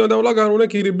 I onda ulagano u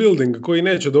neki rebuilding koji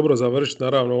neće dobro završiti,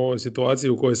 naravno, u ovoj situaciji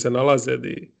u kojoj se nalaze,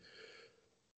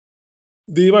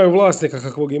 di imaju vlasnika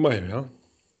kakvog imaju, ja?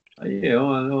 A je,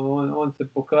 on se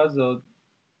pokazao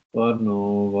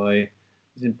stvarno,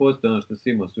 mislim, postoje ono što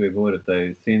Simons uvijek govori,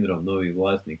 taj sindrom novih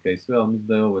vlasnika i sve, ali mislim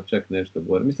da je ovo čak nešto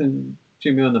gore. Mislim,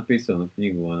 čim je on napisao na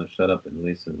knjigu, ono, Shut Up and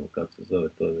Listen, kako se zove,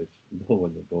 to već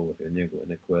dovoljno govori o njegove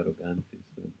nekoj aroganciji,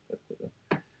 tako da.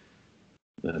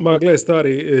 Ma gle,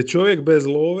 stari, čovjek bez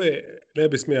love ne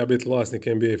bi smija biti vlasnik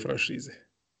NBA franšize.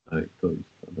 Aj, to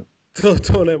isto, da.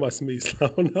 To nema smisla,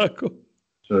 onako.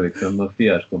 Čovjek sa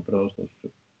mafijaškom prošlošću.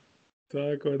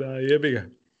 Tako da, jebi ga.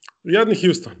 Jadni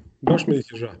Houston, baš mi ih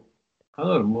je žao. A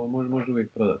dobro, može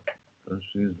uvijek prodati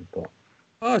franšizu, pa.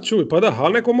 A, čuj, pa da,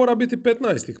 ali neko mora biti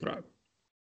 15 pravi.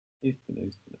 Istina.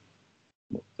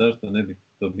 Zašto ne bi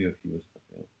to bio Houston,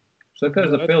 jel? Šta kaže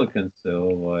za Pelicans-e,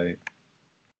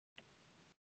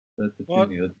 šta se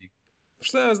čini od njih?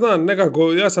 Šta ja znam,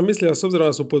 nekako, ja sam mislio, s obzirom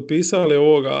da su potpisali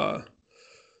ovoga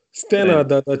Stena,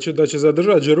 da će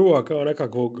zadržati Giroua kao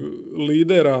nekakvog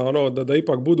lidera, ono, da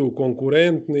ipak budu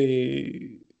konkurentni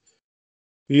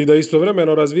i da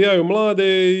istovremeno razvijaju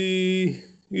mlade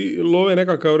i love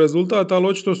nekakav rezultat, ali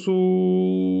očito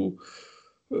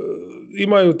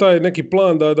imaju taj neki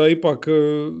plan da ipak,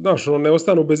 znaš, ne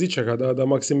ostanu bez ičega, da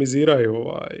maksimiziraju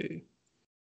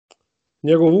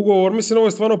njegov ugovor. Mislim, ovo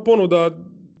je stvarno ponuda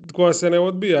koja se ne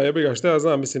odbija, jebi ga, šta ja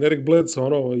znam, mislim, Eric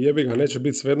Bledsoe, jebi ga, neće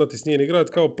biti svejedno ti s njim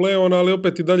igrati kao play-on, ali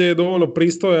opet i dalje je dovoljno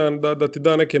pristojan da ti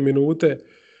da neke minute,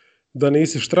 da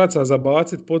nisi štraca za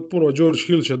bacit potpuno, George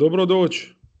Hill će dobro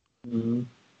doći.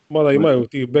 Mada imaju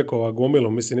tih bekova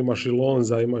gomilu, mislim, imaš i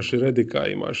Lonza, imaš i Redika,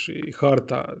 imaš i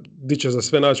Harta, di će za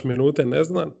sve naći minute, ne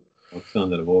znam.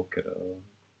 Alexander Walker.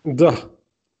 Da,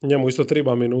 njemu isto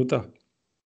treba minuta.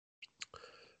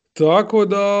 Tako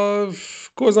da,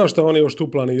 ko zna šta oni još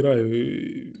tu planiraju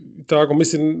i tako,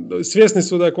 mislim, svjesni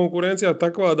su da je konkurencija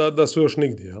takva da su još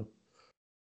nigdje, jel?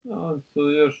 No,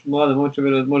 su još mlade moće,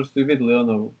 možda su i vidjeli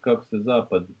ono kako se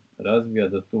zapad razvija,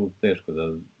 da tu teško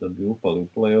da bi upali u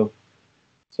play-off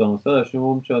sa ovom sadašnjom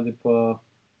momčadi,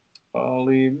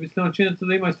 ali mislim, činjenica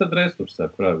da imaju sad resurs,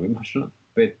 pravi, imaš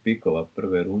 5 pikova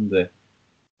prve runde.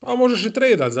 A možeš i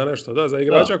tradat za nešto, da, za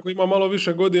igrača koji ima malo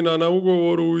više godina na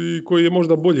ugovoru i koji je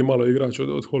možda bolji malo igrač od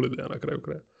Holidaya na kraju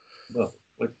kraja. Da,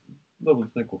 dobili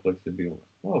su neku fleksibilnost.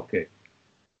 Ok.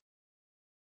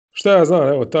 Šta ja znam,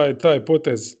 evo, taj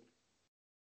potez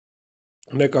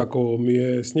nekako mi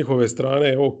je s njihove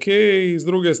strane ok, i s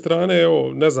druge strane,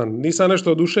 evo, ne znam, nisam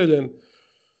nešto oduševljen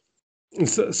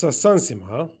sa Sunsima,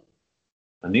 a?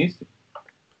 A nisi?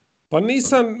 Pa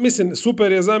nisam, mislim,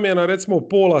 super je zamjena recimo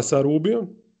Pola sa Rubijom,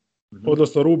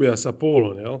 odnosno Rubija sa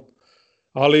Polom, jel?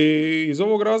 Ali iz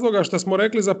ovog razloga što smo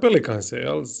rekli za Pelikanse,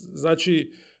 jel?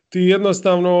 Znači, ti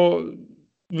jednostavno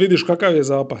vidiš kakav je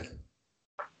zapad.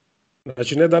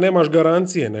 Znači, ne da nemaš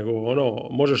garancije, nego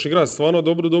možeš igrati stvarno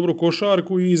dobru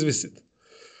košarku i izvisiti.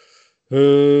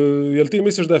 Jel ti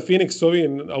misliš da je Phoenix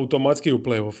ovim automatski u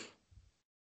play-off?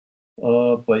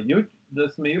 Pa da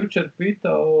sam me jučer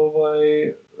pitao,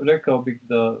 rekao bih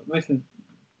da, mislim,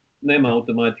 nema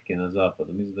automatike na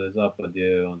zapadu. Mislim da je zapad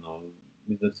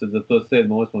mislim da se za to 7.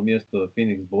 8. mjesto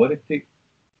Phoenix boriti,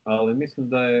 ali mislim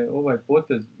da je ovaj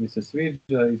potez mi se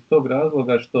sviđa iz tog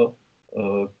razloga što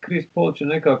Chris Paul će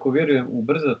nekako, vjerujem,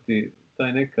 ubrzati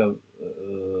taj neka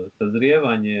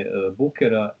sazrijevanje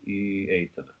Bookera i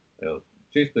Aytona. Evo,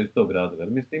 čisto iz tog razloga.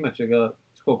 Mislim, imat će ga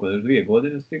koliko, 2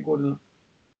 godine sigurno.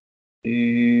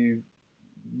 I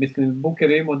mislim, Booker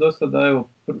je imao dosta da, evo,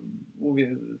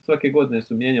 svake godine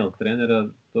su mijenjali trenera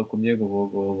tokom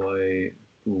njegovog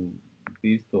tu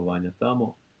pistovanja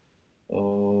tamo.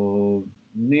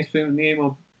 Nije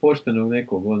imao poštenog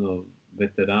nekog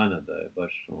veterana da je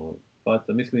baš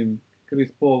faca. Mislim,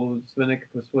 Chris Paul sve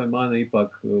nekakve svoje mane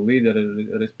ipak lider,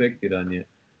 respektiran je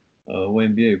u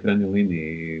NBA u krajnjoj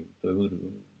liniji, to je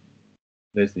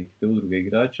predsjednik te udruge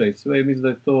igrača i sve, i mislim da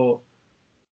je to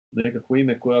nekako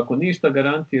ime koje ako ništa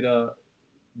garantira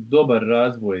dobar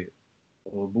razvoj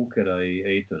Bookera i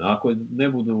Aytona. Ako ne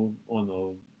budu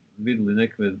vidjeli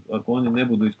nekve, ako oni ne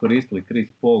budu iskoristili Chris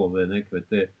Paulove nekve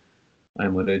te,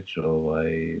 ajmo reći,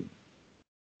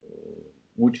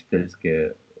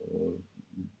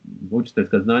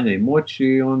 učiteljska znanja i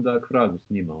moći, onda k vragu s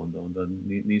njima, onda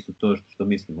nisu to što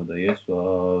mislimo da jesu,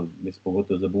 a mislim,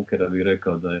 pogotovo za Bookera bih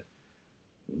rekao da je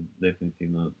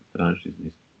definitivno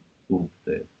franšizni stup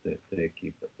te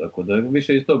ekipe, tako da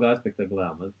više iz tog aspekta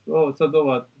gledamo. Sad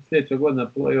ova sljedeća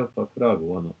godina play-offa k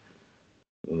vragu,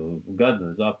 gadno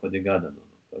je, zapad je gadan,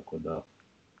 tako da.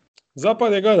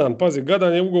 Zapad je gadan, pazi,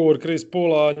 gadan je ugovor Chris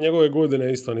Paula, a njegove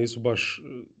godine isto nisu baš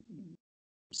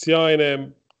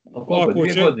sjajne. A koliko?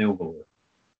 2 godine ugovor?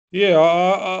 Je,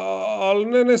 ali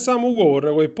ne samo ugovor,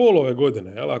 nego i Paulove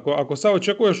godine. Jel? Ako sad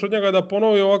očekuješ od njega da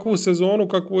ponovi ovakvu sezonu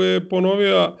kakvu je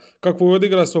ponovio, kakvu je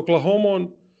odigra s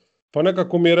Oklahomom, pa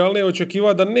nekako mi je realnije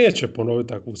očekiva da neće ponoviti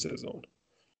takvu sezonu.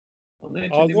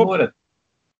 Neće ni morat.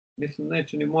 Mislim,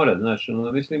 neće ni morat, znaš.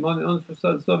 Mislim, oni su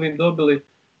sad s ovim dobili,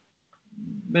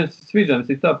 meni se sviđa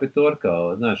se i ta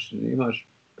petorka, znaš, imaš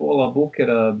Paula,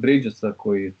 Bookera, Bridgesa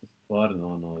koji su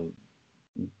stvarno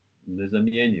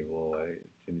nezamjenjiv,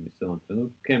 čini mi se on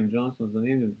trenutku. Cam Johnson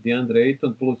zanimljiv, DeAndre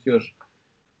Ayton plus još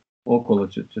okolo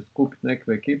će skupiti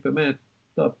neke ekipe. Mene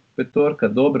ta petorka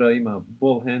dobra, ima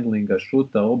ball handlinga,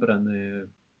 šuta, obrane.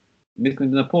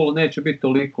 Mislim da na Paulu neće biti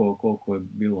toliko koliko je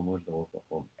bilo možda u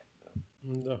Oklahoma.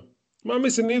 Da.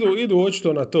 Mislim, idu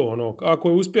očito na to. Ako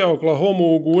je uspio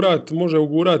Oklahomu ugurat, može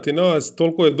ugurati nas,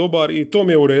 toliko je dobar i to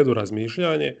mi je u redu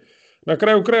razmišljanje. Na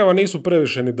kraju krajeva nisu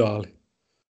previše ni dali.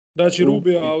 Znači,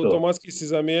 Rubija automatski si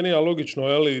zamijenio, logično,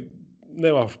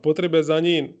 nema potrebe za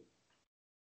njim.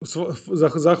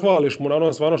 Zahvališ mu na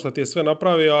ono stvarno što ti je sve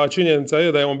napravio, a činjenica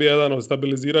je da je on bio jedan od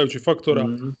stabilizirajućih faktora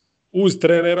uz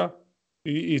trenera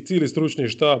i cijeli stručni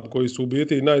štab koji su u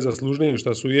biti najzaslužniji,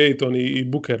 što su Ayton i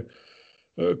Booker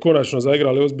konačno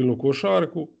zaigrali ozbiljnu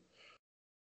košarku.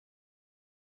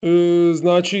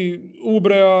 Znači,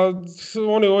 Ubrea,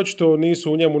 oni očito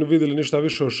nisu u njemu vidjeli ništa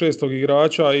više od 6.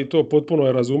 igrača i to potpuno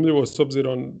je razumljivo s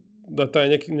obzirom da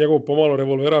taj njegov pomalo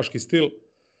revolveraški stil.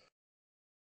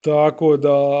 Tako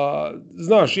da,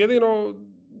 znaš, jedino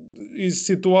iz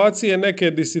situacije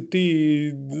neke di si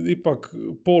ti ipak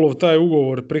Paulov taj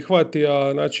ugovor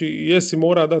prihvatio, znači jesi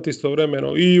mora dati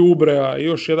istovremeno i Ubrea i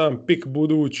još jedan pik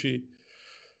budući,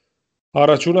 a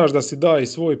računaš da si da i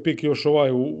svoj pik još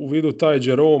u vidu taj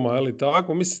Jeroma, ili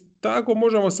tako. Mislim, tako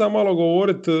možemo samo malo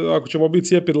govoriti, ako ćemo biti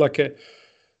cijepidlake,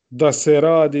 da se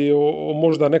radi o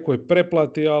možda nekoj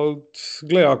preplati, ali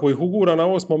gle, ako ih ugura na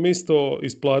 8. mjesto,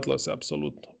 isplatilo se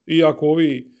apsolutno. Iako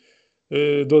ovi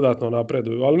dodatno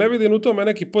napreduju. Ali ne vidim u tome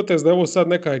neki potez da je ovo sad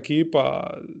neka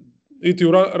ekipa iti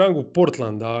u rangu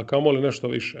Portlanda, a kamoli nešto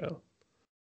više. Jel?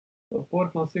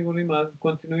 Portland sigurno ima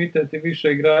kontinuitet i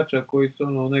više igrača koji su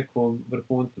u nekom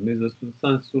vrhuncu. Mislim da su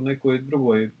Suns u nekoj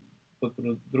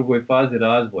drugoj fazi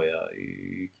razvoja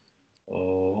i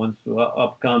oni su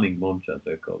upcoming momčad,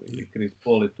 rekao bi. Chris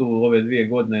Paul je tu ove 2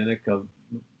 godine je neka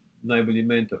najbolji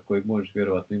mentor kojeg možeš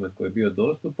vjerovatno imati koji je bio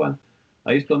dostupan.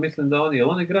 A isto mislim da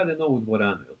oni grade novu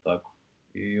dvoranu, jel tako?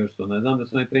 I još su, znam da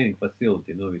su onaj training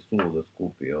facility, novi suludo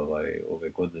skupi ove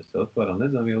godine se otvara, ne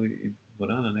znam je li i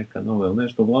dvorana neka nova ili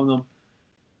nešto, uglavnom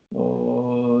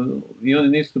i oni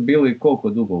nisu bili koliko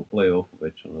dugo u play-offu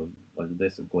već,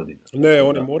 10 godina. Ne,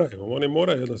 oni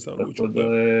moraju jednostavno ući. Tako da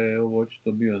je ovo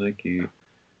očito bio neki,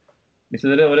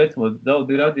 mislim da recimo, da li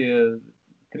bi radije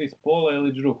Chris Paula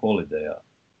ili Jrue Holidaya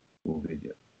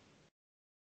uvidio?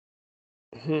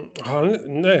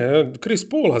 Ne, Chris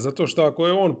Paula, zato što ako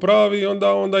je on pravi,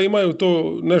 onda imaju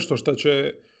to nešto što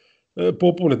će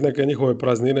popuniti neke njihove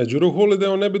praznine. Jrue Holiday,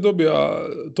 on ne bi dobio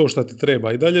to što ti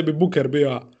treba. I dalje bi Booker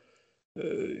bio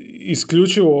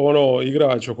isključivo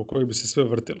igrač oko kojeg bi se sve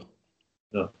vrtilo.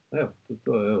 Da, evo,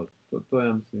 to je,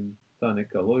 ja mislim, ta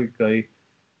neka logika i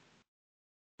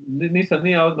nisam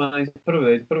nije odmah iz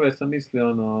prve sam mislio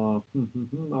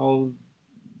ali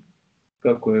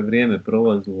kako je vrijeme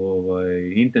prolazilo,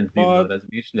 intenzivno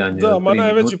razmišljanje. Da,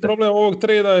 najveći problem ovog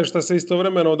trejda je što se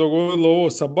istovremeno dogodilo ovo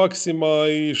sa Bucksima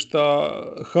i što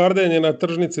Harden je na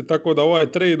tržnici, tako da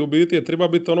ovaj trade u biti treba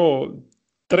biti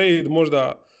trade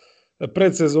možda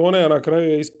predsezone, a na kraju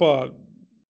je ispa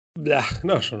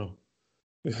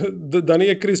da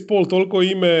nije Chris Paul toliko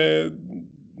ime,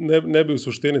 ne bi u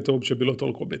suštini to uopće bilo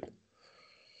toliko bitno.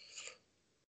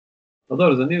 No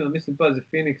dobro, zanimljivo, mislim, pazi,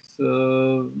 Phoenix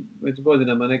već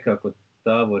godinama nekako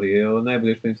tavori,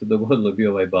 najbolje što im se dogodilo je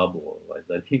bio ovaj bubble,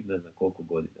 za njih ne znam koliko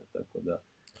godina, tako da.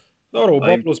 Dobro, u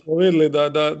bubble smo vidjeli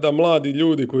da mladi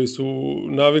ljudi koji su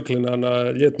navikli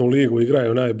na ljetnu ligu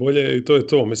igraju najbolje i to je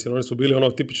to, mislim, oni su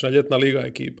bili tipična ljetna liga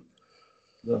ekipa.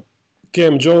 Da.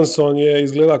 Cam Johnson je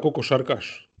izgleda kao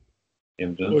košarkaš.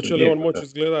 Hoće li on moći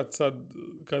izgledati sad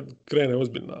kad krene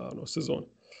ozbiljna sezona?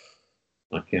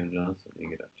 A Cam Johnson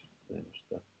igrač.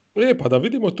 Pa da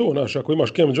vidimo to, ako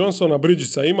imaš Cam Johnsona,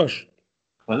 Bridgesa imaš,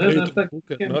 pa ne znam šta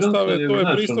nastave, to je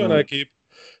pristojna ekipa.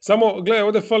 Samo, gledaj,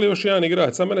 ovdje fali još jedan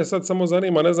igrač, sa mene sad samo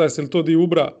zanima, ne znam jesi li to di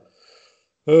ubra,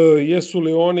 jesu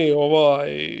li oni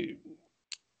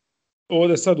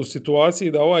ovdje sad u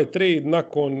situaciji da ovaj trade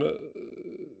nakon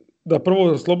da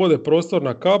prvo slobode prostor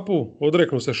na kapu,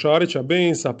 odreknu se Šarića,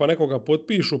 Bainsa, pa nekoga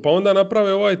potpišu, pa onda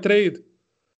naprave ovaj trade.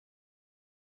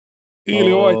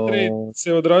 Ili ovaj trade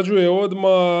se odrađuje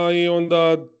odmah i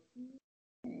onda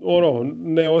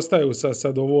ne ostaju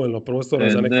sa dovoljno prostora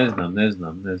za neke... Ne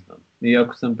znam.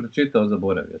 Iako sam pročitao,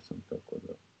 zaboravio sam tako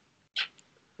da...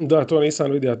 Da, to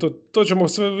nisam vidio. To ćemo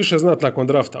sve više znati nakon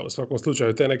drafta, u svakom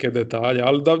slučaju, te neke detalje.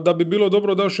 Ali da bi bilo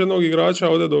dobro da još jednog igrača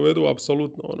ovdje dovedu,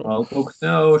 apsolutno. Ali koliko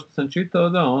sam ovo što sam čitao,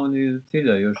 da, oni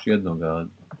ciljaju još jednoga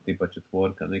tipa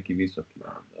četvorka, neki visoki.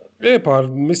 Pa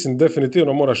mislim,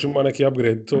 definitivno moraš imati neki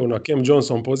upgrade to na Cam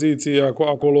Johnson poziciji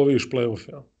ako loviš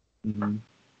playoff. Ja. Mm-hmm.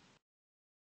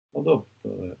 No dobro, to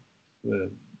je sve.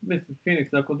 Mislim, Phoenix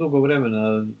nakon dugo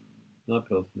vremena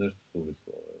napravili su nešto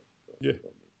suvislo.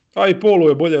 A i Polu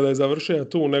je bolje da je završio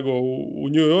tu nego u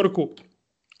New Yorku,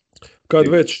 kad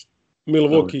već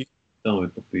Milwaukee tamo je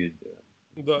popizde.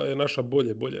 Da je naša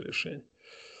bolje rješenje.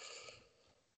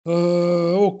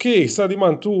 Ok, sad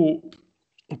imam tu,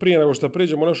 prije nego što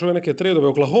pređemo na ove neke tradove,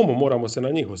 Oklahoma, moramo se na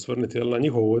njih osvrniti, na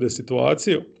njihovu ovdje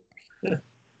situaciju.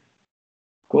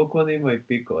 Koliko oni imaju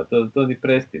pikova, to ni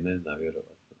Presti ne zna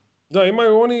vjerovatno. Da,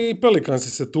 imaju oni i Pelikansi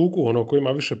se tuku, ko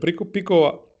ima više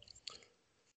pikova.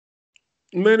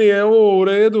 Meni je ovo u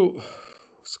redu,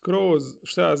 skroz,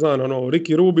 šta ja znam,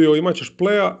 Ricky Rubio, imat ćeš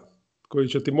playa koji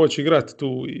će ti moći igrati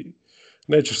tu i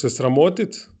nećeš se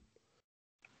sramotit.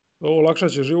 Ovo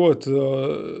lakšat će život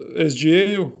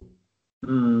SGA-u.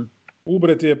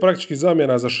 Ubret je praktički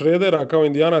zamjena za Šredera kao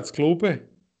Indijanac klupe.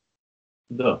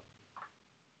 Da.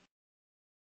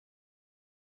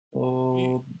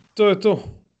 I to je to.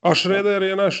 A Šreder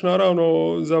je naš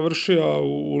naravno završio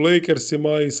u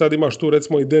Lakersima i sad imaš tu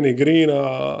recimo i Danny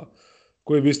Greena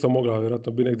koji bi isto mogao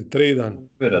vjerojatno biti negdje tradan.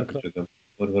 Vjerojatno će ga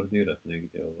forwardirati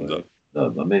negdje.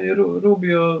 Da, meni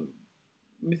Rubio,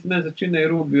 mislim ne začine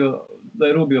da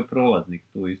je Rubio prolaznik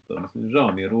tu isto. Mislim,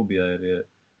 žao mi je Rubija jer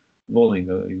volim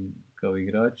ga kao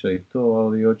igrača i to,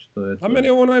 ali očito je to... A meni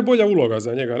je ovo najbolja uloga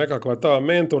za njega, nekakva ta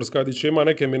mentorska gdje će ima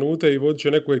neke minute i vodit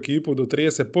će neku ekipu do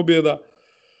 30 pobjeda.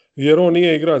 Jer on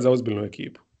nije igrač za ozbiljnu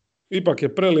ekipu. Ipak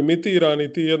je prelimitiran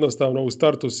i ti jednostavno u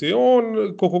startu si. On,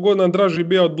 koliko god nam draži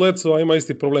bija od Bledsoa, ima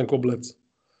isti problem ko Bledsoe.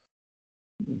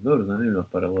 Dobro, zanimljiva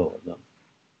paralela, da.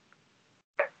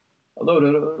 A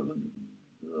dobro,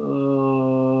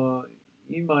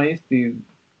 ima isti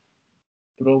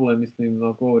problem, mislim,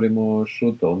 ako govorimo o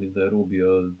šutu, mislim da je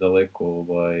Rubio daleko,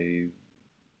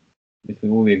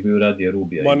 mislim, uvijek bi radije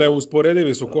Rubija. Ma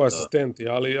neusporedivi su ko asistenti,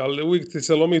 ali uvijek ti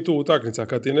se lomi tu utakmica.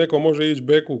 Kad ti neko može ići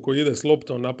beku koji ide s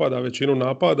loptom, napada većinu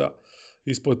napada,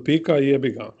 ispod pika i jebi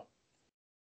ga.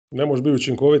 Ne može biti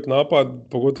učinkovit napad,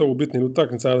 pogotovo u bitnim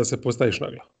utakmicama da se postaviš na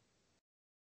glavu.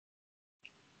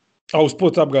 A u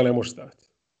spot up ga ne možeš staviti.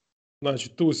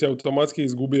 Znači, tu si automatski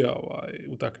izgubio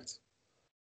utakmicu.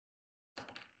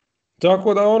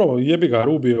 Tako da jebi ga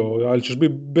Rubio, ali ćeš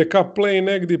biti backup play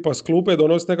negdje pa s klupe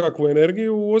donositi nekakvu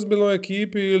energiju u ozbiljnoj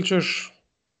ekipi ili ćeš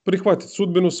prihvatiti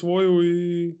sudbinu svoju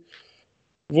i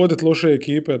voditi loše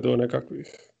ekipe do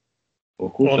nekakvih...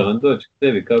 Pokušavam doći k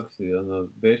tebi kako si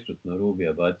bešćutno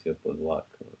Rubija bacio pod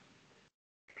vlak.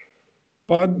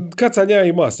 Pa kad sam ja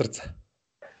ima srca?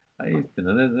 A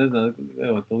istina, ne znam,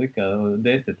 evo tolika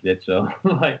desetljeća,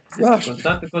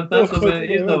 konstantno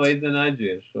me iznova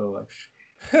iznenađuješ.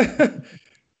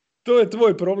 To je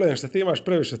tvoj problem, što ti imaš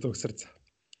previše tog srca.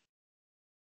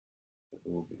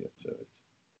 Ubio čovječ.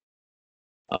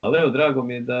 Ali evo, drago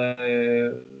mi je da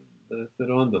se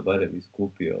Rondo barem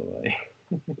iskupio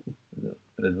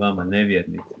pred vama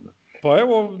nevjernicima. Pa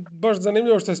evo, baš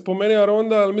zanimljivo što je spomenuo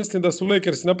Ronda, ali mislim da su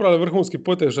Lakersi napravili vrhunski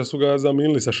potez što su ga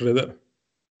zamijenili sa Šrederom.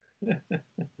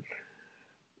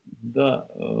 Da,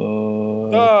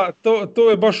 to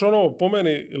je baš po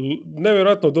meni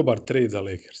nevjerojatno dobar trade za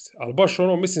Lakers. Ali baš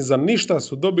mislim za ništa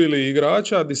su dobili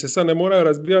igrača gdje se sad ne moraju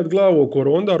razbijati glavu oko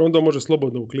Ronda, Rondo može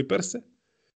slobodno u Clippers-e.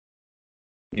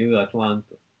 I u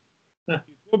Atlantu.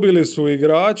 Dobili su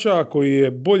igrača koji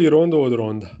je bolji Rondo od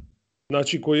Ronda.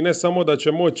 Znači koji ne samo da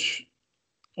će moći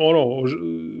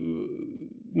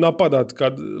napadat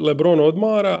kad LeBron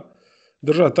odmara,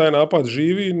 držati taj napad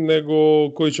živi, nego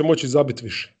koji će moći zabiti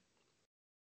više.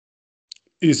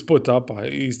 Iz spot-upa,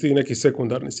 iz tih nekih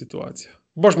sekundarnih situacija.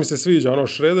 Baš mi se sviđa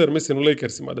Šreder, mislim u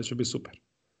Lakersima da će biti super.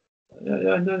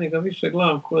 Ja na njega više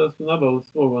gledam kao da su nabavili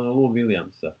svog Lou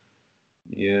Williamsa.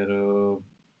 Jer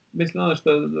mislim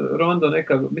što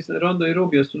Rondo i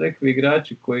Rubio su nekakvi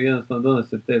igrači koji jednostavno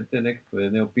donose te nekakve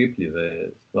neopipljive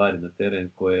stvari na teren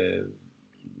koje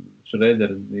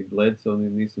Šreder ni Bledsoe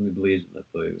nisu ni bliži na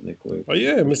toj nekoj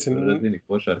razini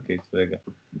košarke i svega.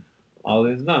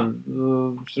 Ali znam,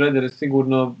 Šreder je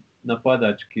sigurno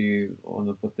napadački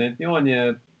potentni, on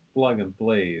je plug and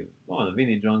play,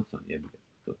 Vinnie Johnson je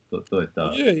to je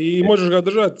ta. Je, i možeš ga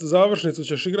držati, završnicu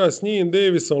ćeš igrati s njim,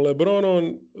 Davisom,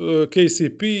 LeBronom,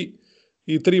 KCP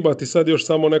i treba ti sad još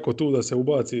samo neko tu da se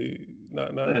ubaci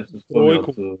na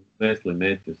trojku. Wesley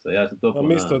Matthewsa, ja sam to ponavljam. Na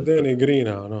mjesto Danny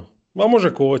Greena, ono. Ma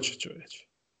može koći, čovječ.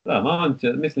 Da, ma on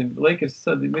će, mislim, Lakers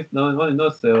sad, mislim, oni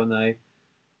nose onaj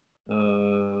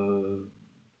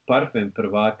parfem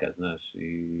prvaka, znaš,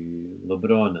 i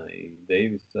LeBrona i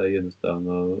Davisa,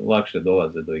 jednostavno lakše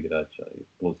dolaze do igrača,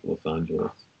 plus Los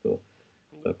Angeles, to.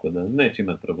 Tako da neće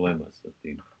imati problema sa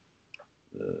tim,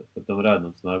 sa tom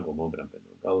radnom snagom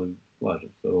obrambenog, ali slažem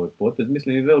se, ovo je potez.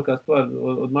 Mislim i velika stvar,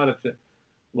 odmarat će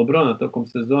LeBrona tokom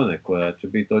sezone, koja će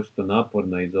biti očito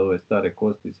naporna iza ove stare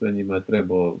kosti, sve njima je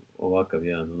trebao ovakav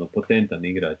jedan potentan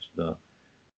igrač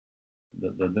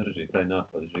da drži taj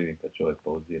napad živim kad čovjek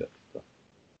pauzira.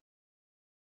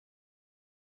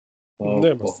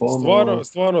 Nema,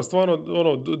 stvarno,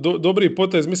 ono, dobri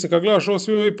potez. Mislim, kad gledaš ovo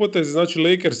svi ovi potezi, znači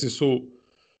Lakersi su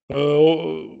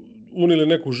unili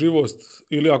neku živost,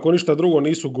 ili ako ništa drugo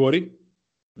nisu gori.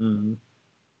 Mm-hmm.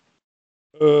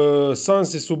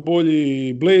 Sunsi su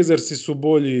bolji, Blazersi su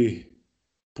bolji,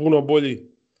 puno bolji,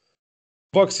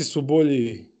 Bucksi su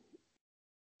bolji,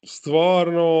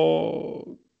 stvarno,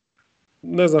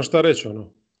 ne znam šta reći,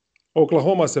 ono.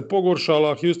 Oklahoma se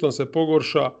pogoršala, Houston se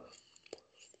pogorša,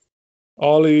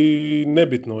 ali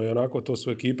nebitno je, onako, to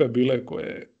su ekipe bile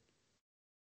koje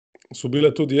su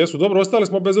bile tu gdje jesu. Dobro, ostali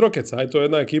smo bez Rocketsa, to je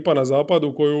jedna ekipa na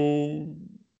zapadu koju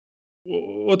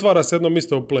otvara se jedno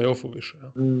mjesto u play-offu više.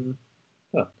 Ja.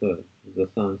 Da, to je za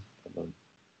Suns.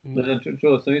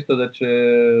 Čuo sam isto da će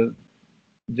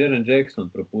Jaren Jackson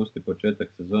propusti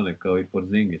početak sezone kao i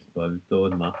Porzingis, pa bi to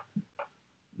odmah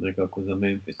nekako za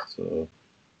Memphis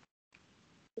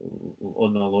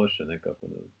odmah loše nekako,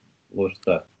 loš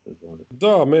start sezone.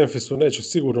 Da, Memphisu neće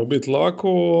sigurno biti lako,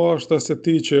 a što se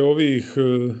tiče ovih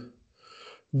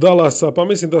Dallasa, pa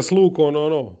mislim da s Lukom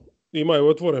imaju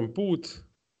otvoren put.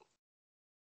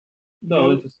 Da,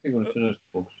 oni će sigurno nešto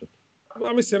pokušati.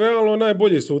 A mislim, realno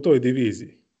najbolji su u toj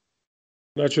diviziji.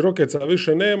 Znači, Rocketsa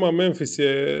više nema, Memphis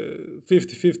je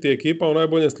 50-50 ekipa u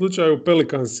najboljem slučaju,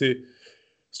 Pelicansi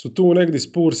su tu negdje,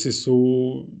 Spursi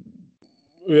su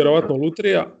vjerovatno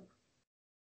lutrija.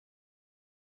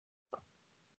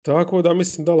 Tako da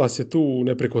mislim Dallas je tu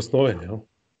neprikosnoven, jel?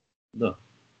 Da.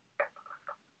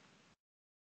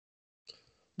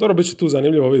 Dobro, bit će tu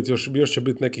zanimljivo vidjeti, još će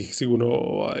biti nekih sigurno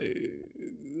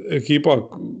ekipa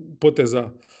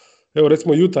poteza. Evo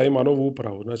recimo Utah ima novu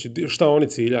upravu, znači šta oni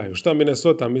ciljaju, šta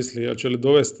Minnesota misli, hoće li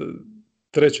dovesti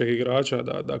trećeg igrača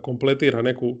da kompletira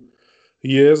neku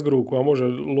jezgru koja može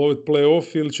loviti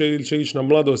play-off ili će ići na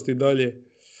mladosti dalje.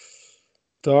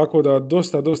 Tako da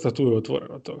dosta tu je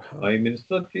otvoreno toga. A i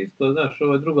Minnesota isto, znaš,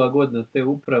 ovo je druga godina te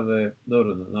uprave,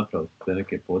 dobro, napravili su te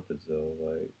neke poteze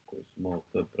koji su malo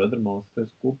predrmali sve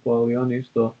skupo, ali oni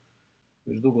isto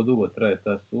već dugo traje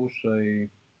ta suša i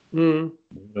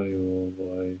moraju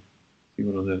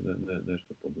sigurno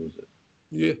nešto poduzeti.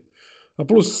 Je. A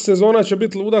plus sezona će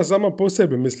biti luda sama po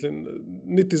sebi, mislim,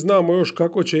 niti znamo još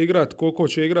kako će igrati,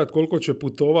 koliko će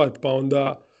putovati, pa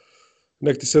onda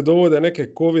nek ti se dovode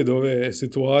neke COVID-ove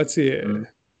situacije.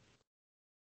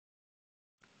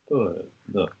 To je,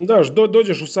 da. Daš,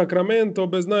 dođeš u Sacramento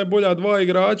bez najbolja dva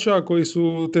igrača koji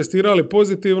su testirali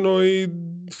pozitivno i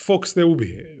Fox te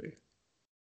ubije.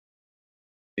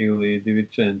 Ili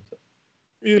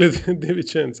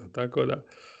Divičenca. Tako da.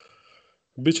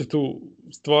 Biće tu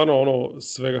stvarno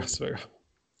svega.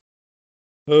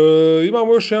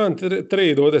 Imamo još jedan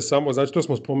trade ovdje samo, znači to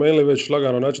smo spomenuli već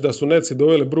lagano, znači da su Netsi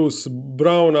doveli Bruce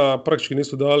Browna, praktički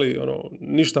nisu dali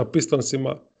ništa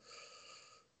Pistonsima,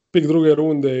 pik druge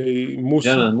runde i Musa.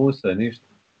 Janan Musa je ništa.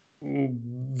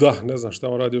 Da, ne znam šta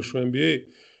on radi još u NBA.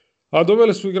 A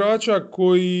doveli su igrača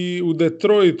koji u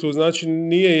Detroitu, znači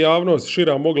nije javnost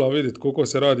šira mogla vidjeti koliko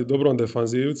se radi dobrom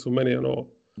defanzivcu, meni je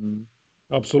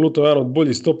apsolutno jedan od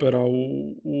boljih stopera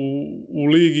u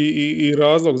ligi i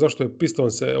razlog zašto je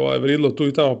Piston se vridilo tu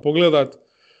i tamo pogledat.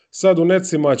 Sad u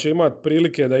Netsima će imati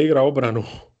prilike da igra obranu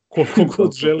koliko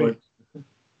god želi.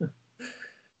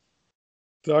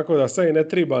 Tako da sad i ne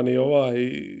treba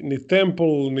ni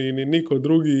Temple, ni niko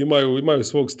drugi imaju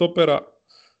svog stopera.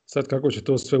 Sad kako će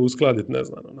to sve uskladiti, ne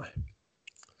znam.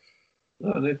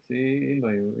 Da, Netsi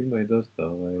imaju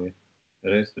dosta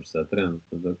resursa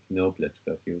trenutno dok ne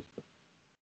opljačka Houston.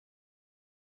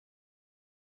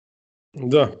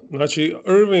 Da, znači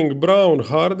Irving, Brown,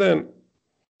 Harden,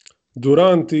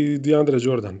 Durant i DeAndre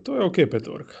Jordan. To je ok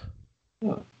petorka.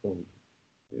 Da, to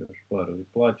još par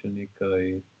plaćenika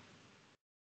i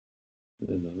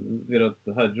ne znam,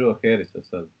 vjerojatno Joe Harrisa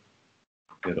sad,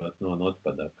 vjerojatno on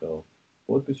otpada kao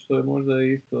potpis, što je možda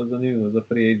isto zanimljivo za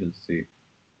free agency,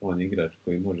 on igrač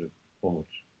koji može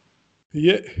pomoći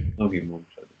mnogim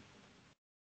momčadima.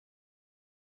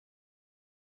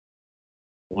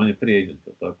 On je free agent,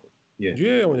 tako?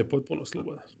 Je, on je potpuno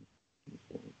slobodan.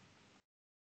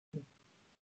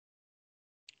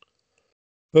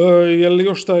 Je li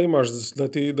još šta imaš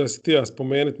da si ti ja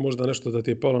spomenuti, možda nešto da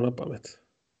ti je palo na pamet?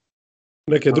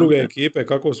 Neke druge ekipe,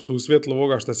 kako su u svjetlu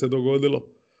ovoga što se dogodilo?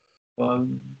 Pa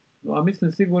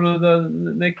mislim sigurno da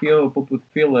neki poput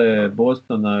File,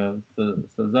 Bostona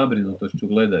sa zabrinutošću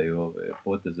gledaju ove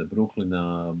poteze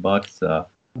Brooklyna, Bucksa.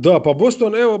 Da, pa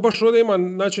Boston, evo baš ovdje ima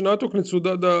natuknicu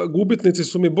da gubitnici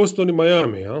su mi Boston i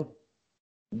Miami, jel?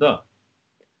 Da.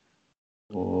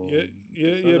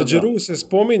 Jer Giroux se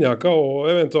spominja kao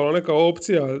eventualno neka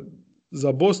opcija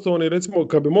za Boston i recimo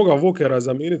kad bi mogao Walkera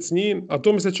zamijeniti s njim, a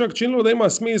to mi se čak činilo da ima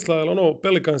smisla, jer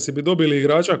Pelicansi bi dobili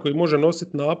igrača koji može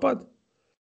nositi napad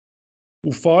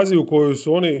u fazi u kojoj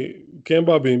su oni,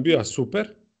 Kemba bi im bio super,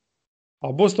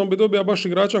 a Boston bi dobio baš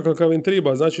igrača kakav im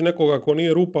treba, znači nekoga ko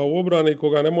nije rupa u obrani,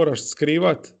 koga ne moraš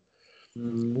skrivat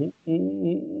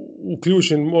u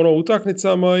ključnim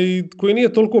utakmicama i koji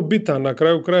nije toliko bitan na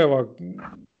kraju krajeva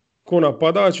ko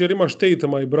napadač, jer imaš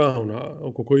Tatuma i Browna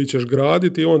oko koji ćeš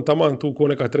graditi i on taman tu ko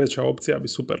neka treća opcija bi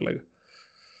super lega.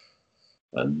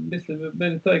 Mislim,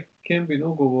 meni taj Kembin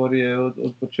ugovor je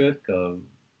od početka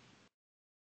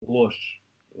loš,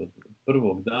 od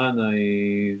prvog dana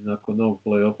i nakon novog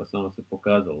play-offa samo se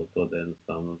pokazalo to da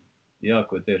jednostavno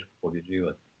jako je teško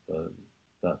pobjeđivati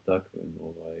takvim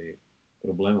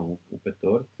problemom u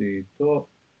petorci i to.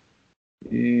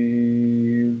 I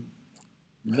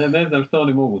ne znam šta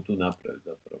oni mogu tu napraviti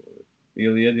zapravo.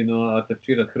 Ili jedino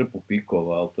atačirati hrpu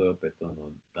pikova, ali to je opet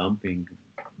dumping,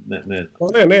 ne znam.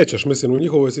 Pa nećeš, mislim, u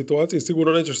njihovoj situaciji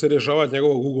sigurno nećeš se rješavati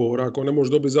njegovog ugovora ako ne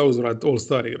možeš dobiti za uzvrat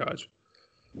all-star igrač.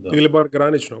 Ili bar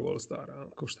graničnog all-stara,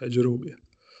 kao što je Jerubija.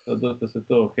 Dosta se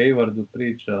to o Haywardu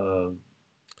priča.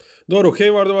 Dobro,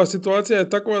 Haywardova situacija je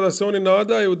takva da se oni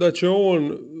nadaju da će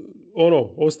on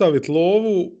ostaviti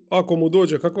lovu ako mu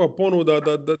dođe kakva ponuda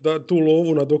da tu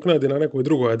lovu nadoknadi na nekoj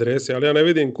drugoj adresi, ali ja ne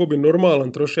vidim ko bi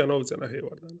normalan trošio novce na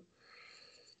Haywarda.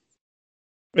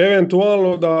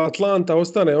 Eventualno da Atlanta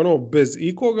ostane bez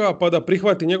ikoga pa da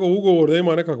prihvati njegov ugovor da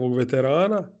ima nekakvog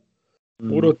veterana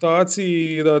u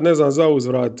rotaciji i da ne znam za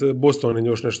uzvrat Boston im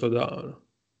još nešto da.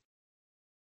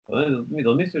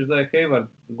 Misliš da je Hayward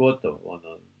gotov?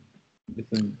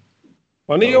 Mislim,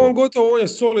 pa nije on gotov, on je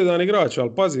solidan igrač,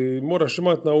 ali pazi, moraš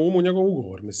imati na umu njegov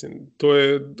ugovor, mislim, to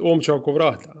je omča oko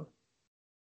vrata.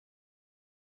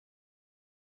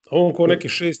 On ko neki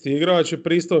šesti igrač je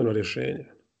pristojno rješenje.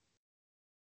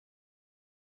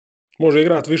 Može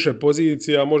igrati više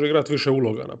pozicija, može igrati više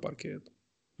uloga na parketu.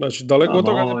 Znači, daleko od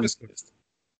toga ne beskoristan.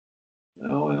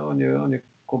 On je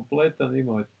kompletan,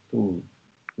 imao je tu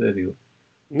seriju.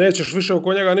 Nećeš više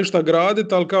oko njega ništa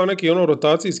graditi, ali kao neki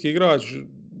rotacijski igrač,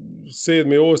 7.,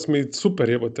 8., super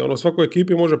jebote. Svakoj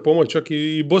ekipi može pomoći, čak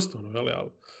i Bostonu,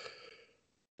 ali.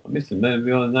 Mislim, meni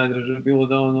bi najdraže bilo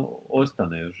da on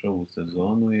ostane još ovu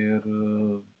sezonu, jer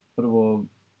prvo,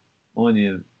 on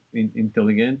je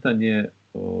inteligentan je,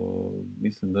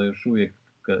 mislim da još uvijek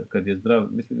kad je zdrav,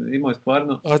 mislim, imao je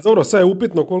stvarno... A dobro, sad je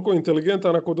upitno koliko je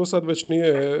inteligentan ako do sad već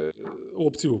nije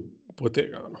opciju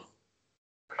potegano.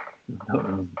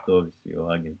 To ovisi o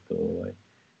agentu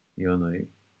i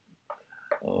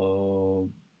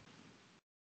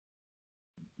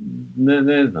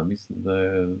ne znam, mislim da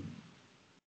je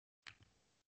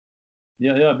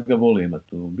ja bih ga volio imati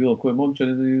tu bilo koje momčad,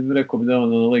 rekao bi da je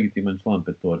on legitiman član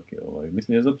petorke.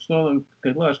 Mislim, je zato što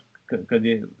kad gledaš kad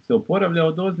je se oporavljao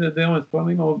od ozljede, on je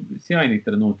stvarno imao sjajnih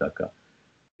trenutaka.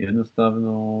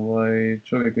 Jednostavno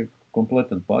čovjek je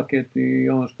kompletan paket i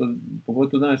ono što,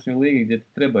 pogotovo u današnjoj ligi gdje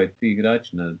trebaju ti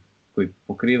igrači koji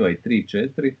pokrivaju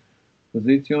 3-4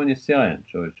 pozicije, on je sjajan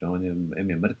čovječ, on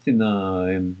je mrcina,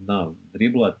 zna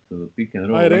driblat, pick and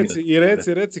roll. Aj,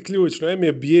 reci ključno,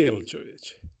 je bijel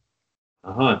čovječ.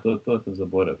 Aha, to sam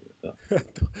zaboravio, da.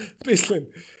 Mislim,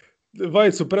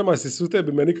 Vajcu premasi su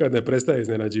tebi me nikad ne prestaje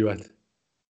iznenađivati.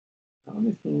 A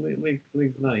mislim,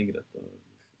 lik zna igrat.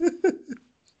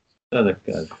 Šta da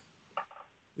kažem?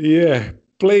 Yeah,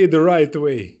 play the right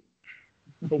way,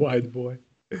 white boy.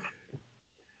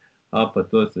 A pa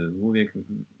to se uvijek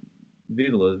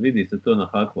vidi se to na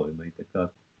haklovima i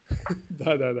tekako.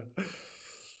 Da.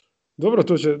 Dobro,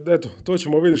 to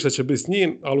ćemo vidjeti što će biti s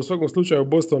njim, ali u svakom slučaju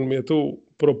Boston mi je tu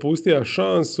propustio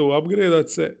šansu upgradeat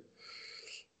se.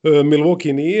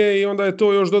 Milwaukee nije i onda je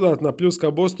to još dodatna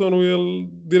pljuska Bostonu jer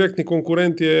direktni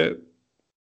konkurent je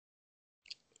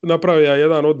napravio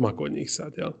jedan odmak od njih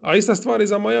sad. Jel? A ista stvar i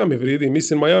za Miami vridi.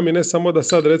 Mislim, Miami ne samo da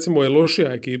sad recimo je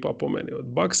lošija ekipa po meni od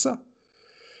Bucksa,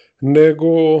 nego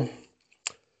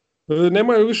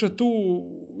nemaju više tu,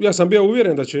 ja sam bio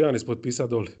uvjeren da će Giannis potpisati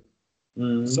doli.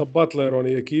 Sa Butlerom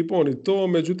i ekipom i to,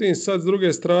 međutim sad s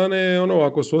druge strane,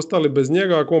 ako su ostali bez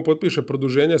njega, ako on potpiše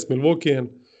produženje s Milwaukeeem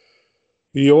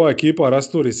i ova ekipa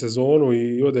rasturi sezonu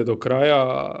i ode do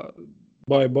kraja,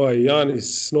 bye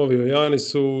Giannis, novi o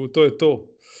Giannisu, to je to.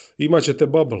 Imaćete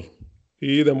bubble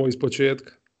i idemo iz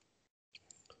početka.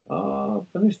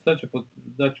 Pa ništa,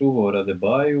 da će ugovor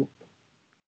Adebayu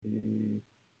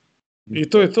i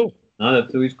to je to.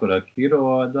 Nadate u iskorak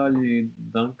Hero, a dalje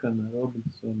Duncana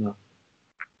Robinsona,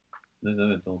 ne znam,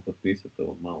 eventualno potpisati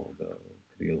ovo malo da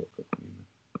krilo kako ime.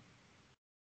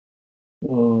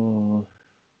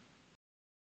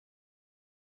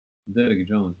 Derrick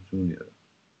Jones Jr.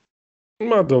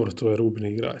 Ma dobro, to je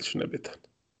rubni igrač, nebitan.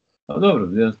 A dobro,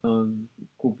 jednostavno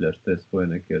kupljaš te svoje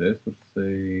neke resurse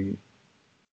i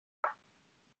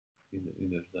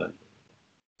ideš dalje.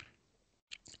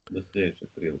 Do sljedeće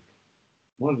prilike.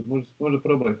 Možda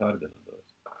probaj Hardena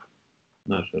dovesti.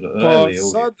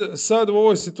 Sad u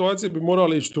ovoj situaciji bi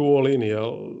morali ići tu all in,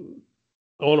 jel?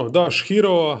 Daš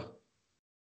Hirova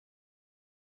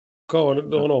kao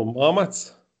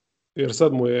mamac, jer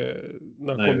sad mu je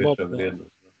nakon najveća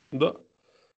vrijednost. Da.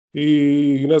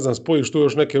 I ne znam, spojiš tu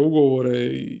još neke ugovore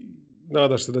i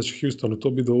nadaš se da će Houstonu to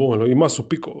biti dovoljno. I masu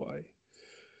pikova.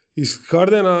 Iz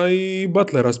Hardena i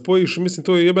Butlera spojiš, mislim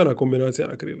to je jebena kombinacija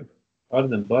na krilima.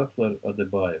 Harden, Butler,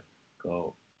 Adebayo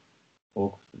kao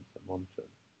okusnica momčad.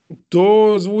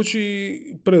 To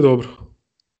zvuči predobro.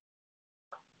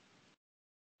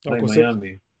 Ako se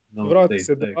Miami, vrati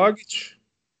se Dragić.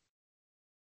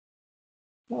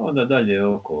 Onda dalje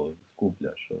oko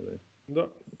skupljaš ove. Da.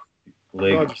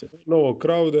 Novog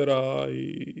Crowdera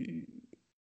i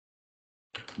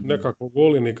nekakvog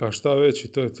Olinika, šta već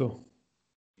i to je to.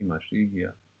 Imaš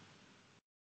Igija.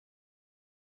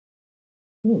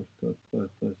 To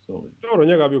je solidno. Dobro,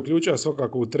 njega bi uključio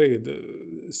svakako u trade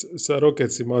sa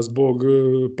Rocketsima zbog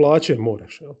plaće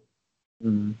moraš. Jel?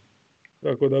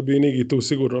 Tako da bi Nigi tu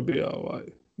sigurno bio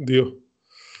dio.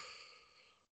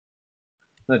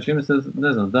 Znači,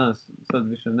 ne znam, danas sad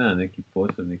više nema nekih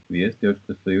posebnih vijesti,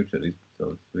 očito su jučer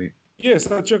ispucali svi. Je,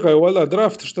 sad čekaju valjda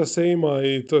draft šta se ima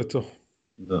i to je to.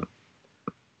 Da.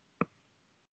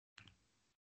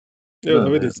 Evo da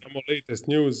vidim samo latest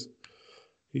news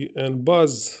and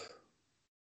buzz.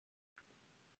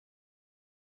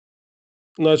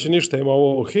 Znači ništa, ima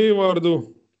ovo o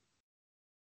Haywardu.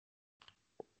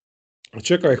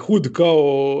 Čekaj, Hood kao...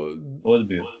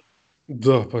 Odbio.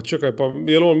 Da, pa čekaj, pa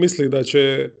jel on misli da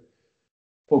će...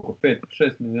 Koliko?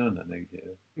 5-6 milijuna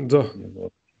negdje. Da.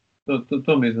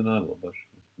 To mi je iznenadilo baš,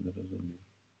 ne razumijem.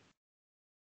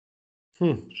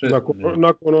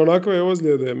 Nakon onakve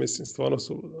ozljede, mislim, stvarno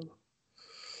su ludano.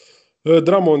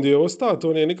 Drummond je ostao,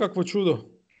 to nije nikakvo čudo.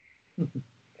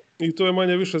 I to je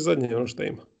manje više zadnje ono što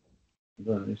ima.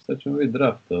 Da, šta ćemo vidjeti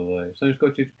draft, šta ćeš ko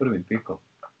će ići prvim pikom?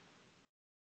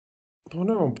 To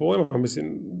nemam pojma,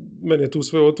 mislim, meni je tu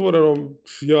sve otvoreno,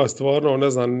 ja stvarno ne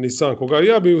znam ni sam koga.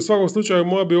 Ja bi u svakom slučaju,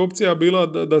 moja bi opcija bila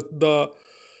da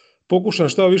pokušam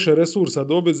šta više resursa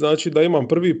dobiti, znači da imam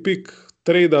prvi pik,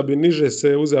 trejda bi niže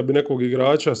se, uzeo bi nekog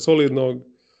igrača solidnog,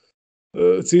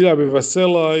 cilja bi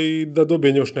Vesela i da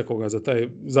dobijem još nekoga za taj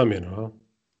zamjenu.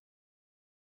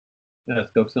 Ja,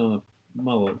 kako sam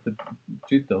malo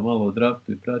čitao, malo o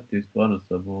draftu i pratio i stvarno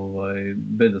sam,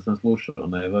 bez da sam slušao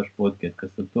vaš podcast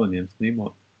kad sam to njem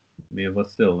snimao, mi je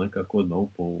Vesel nekako odmah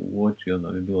upao u oči,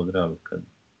 onda mi je bilo drago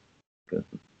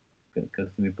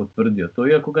kad si mi potvrdio to,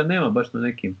 iako ga nema baš na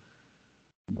nekim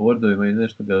bordovima i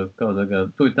nešto kao da ga,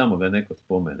 tu i tamo ga neko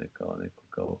spomene kao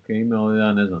ok ime, ali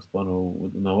ja ne znam, stvarno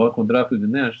na ovakvom draftu gdje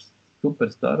nemaš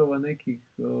superstarova nekih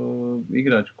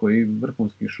igrač koji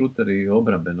vrhunski šuter i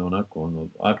obrambeno onako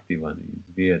aktivan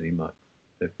i zvijer, ima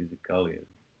te fizikalije.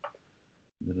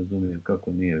 Ne razumijem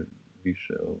kako nije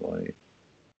više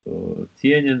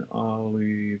cijenjen,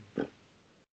 ali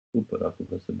super ako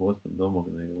ga se Boston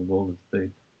domogne ili Golden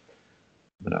State,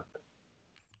 mrak.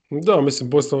 Da, mislim,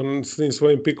 Boston s tim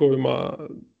svojim pikovima,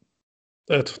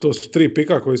 eto, to su 3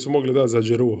 pika koji su mogli dati za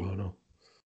Džerua,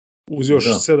 uz još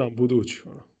 7 budućih.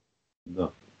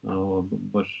 Da,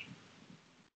 baš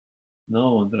na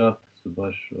ovom draftu su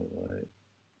baš,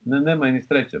 nema i ni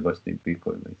sreće baš s tim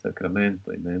pikovima, i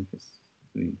Sacramento, i Memphis,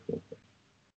 svi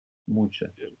muče.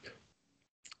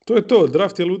 To je to,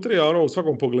 draft je lutrija, u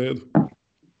svakom pogledu.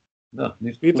 Da,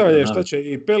 ništa. Pitanje je šta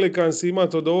će i Pelicans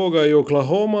imati od ovoga i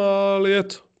Oklahoma, ali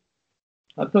eto.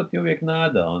 A to ti uvijek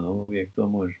nada, uvijek to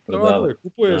možeš Tako je,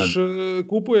 prodavati.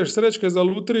 kupuješ srećke za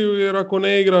lutriju jer ako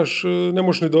ne igraš ne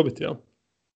možeš ni dobiti, jel?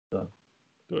 Da.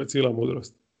 To je cijela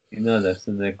mudrost. I nadaš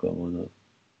se nekom,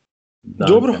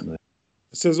 Dobro, dankanu.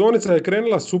 sezonica je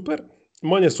krenula super.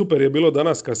 Manje super je bilo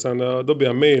danas kad sam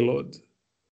dobio mail od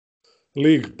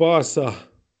League Passa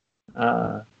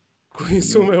koji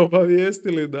su me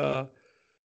obavijestili da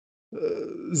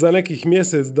za nekih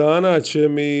mjesec dana će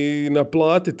mi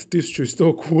naplatiti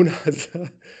 1100 kuna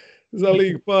za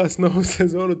League Pass novu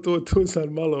sezonu. Tu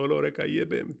sam malo reka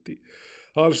jebem ti.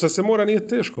 Ali što se mora nije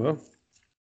teško, a?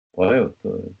 Pa evo, to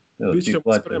je. Evo, Bićemo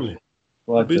spremni.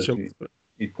 Plaćaš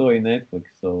i to i Netflix,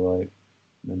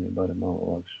 meni je barem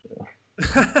malo lakše.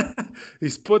 I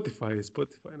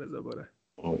Spotify, ne zaboravim.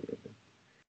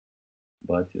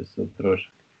 Bacio se u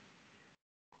trošak.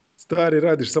 Stari,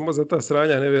 radiš samo za ta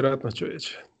sranja, nevjerojatno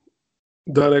čovječe.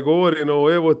 Da ne govorim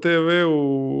o Evo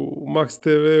TV-u, Max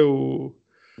TV-u.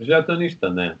 Ja to ništa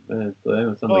ne. To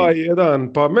je samo...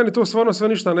 Pa meni to stvarno sve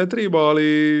ništa ne treba,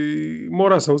 ali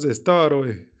mora sam uzeti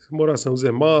staroj, mora sam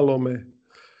uzeti malome.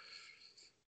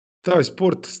 Taj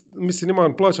sport,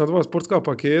 imam plaćam 2 sportska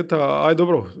paketa, aj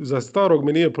dobro, za starog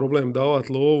mi nije problem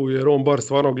davati lovu jer on bar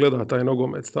stvarno gleda taj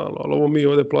nogomet stalno, ali ovo mi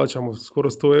ovdje plaćamo skoro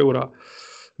 100 eura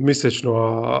mjesečno,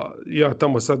 a ja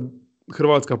tamo sad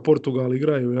Hrvatska, Portugal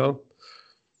igraju, jel?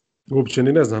 Uopće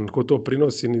ni ne znam ko to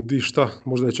prinosi, ni di šta,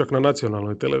 možda je čak na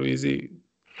nacionalnoj televiziji.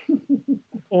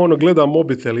 Gleda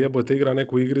mobitel, jebote, igra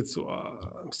neku igricu, a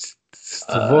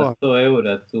 100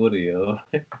 eura curi,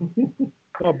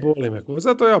 Pa boli me.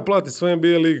 Zato ja platim svoj NBA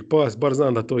League Pass, bar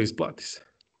znam da to isplati se.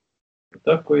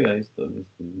 Tako ja isto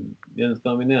mislim.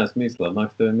 Jednostavno mi nema smisla. Max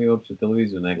TV mi uopće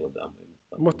televiziju ne gledamo.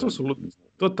 Ma to su ludnici.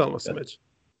 Totalno smeće.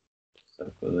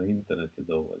 Tako da internet je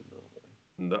dovoljno.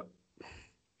 Da.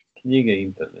 Knjige i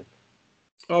internet.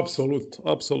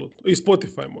 Apsolutno. I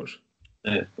Spotify može.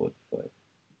 Spotify.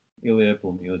 Ili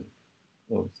Apple Music.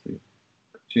 Ovisi.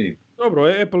 Cheap. Dobro,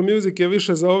 Apple Music je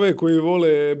više za ove koji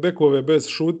vole bekove bez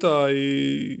šuta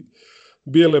i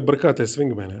bijele brkate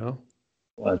swingmene, ja?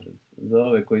 Slažem se. Za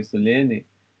ove koji su ljeni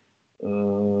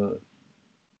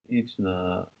ići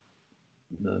na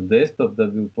desktop da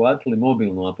bi uplatili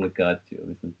mobilnu aplikaciju.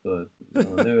 Mislim, to je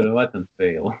nevjerojatan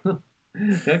fail.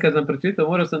 Ja kad sam pročitao,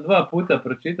 morao sam 2 puta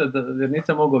pročitati jer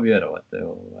nisam mogao vjerovati.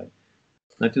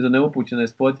 Znači, za neupućene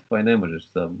Spotify ne možeš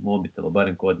sa mobitelom,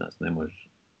 barem kod nas ne možeš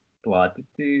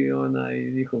platiti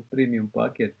njihov premium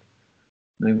paket,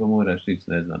 nego moraš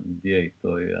ići, ne znam gdje i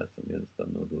to, i ja sam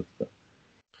jednostavno odustao.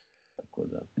 Tako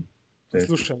da...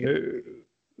 Slušaj,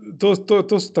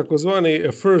 to su takozvani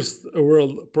first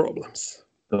world problems.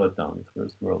 Totalni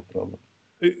first world problem.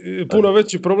 Puno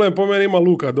veći problem po meni ima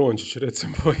Luka Dončić,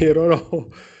 recimo, jer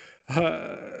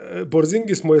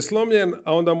Porzingis mu je slomljen,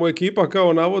 a onda mu ekipa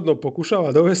kao navodno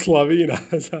pokušava dovesti Lavina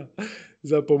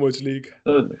za pomoćnika.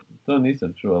 To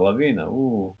nisam čuo. Lavina,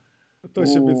 To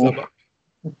će biti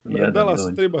zabavno.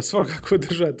 Dallas treba svakako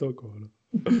držati oko.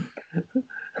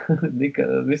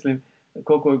 Mislim,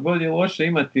 koliko god je loše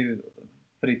imati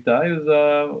fritaju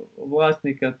za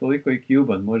vlasnika, toliko i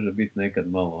Cuban može biti nekad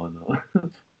malo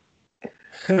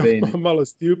malo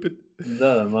stupid.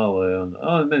 Da, malo je on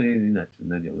meni inače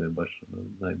ne djeluje baš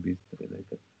najbistrije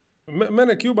nekad.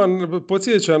 Mene Cuban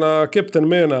podsjeća na Captain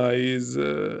Mana iz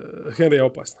Henrya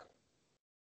Opasna.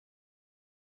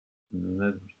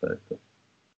 Ne znam šta je to.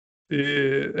 I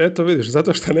eto vidiš,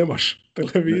 zato što nemaš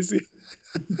televiziju.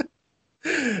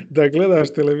 Da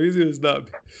gledaš televiziju znam.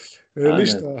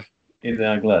 Ništa. Ide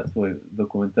ja gledat svoj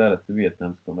dokumentarac u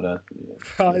Vijetnamskom ratu.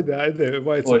 Ajde,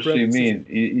 white supremacy.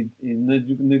 I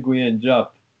Nguyen Giap.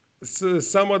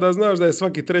 Samo da znaš da je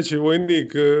svaki treći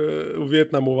vojnik u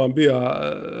Vijetnamu vam bija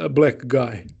black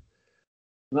guy.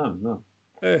 Znam.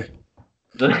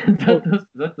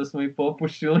 Zato smo i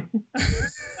popušili.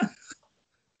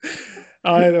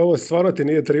 Ajde, ovo stvarno ti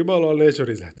nije tribalo, ali neću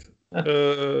rizati.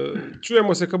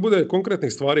 Čujemo se kad bude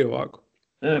konkretnih stvari ovako.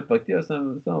 Pa htio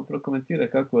sam samo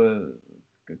prokomentirati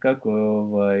kako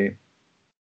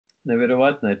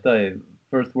nevjerovatno je taj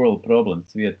first world problem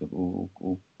svijet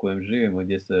u kojem živimo,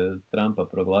 gdje se Trumpa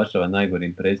proglašava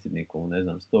najgorim predsjednikom u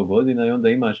 100 godina i onda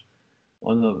imaš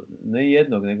ne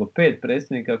jednog, nego 5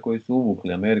 predsjednika koji su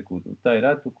uvukli Ameriku u taj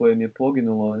rat u kojem je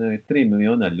poginulo 3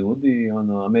 miliona ljudi,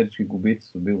 američki gubici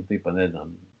su bili tipa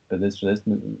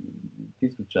 50-60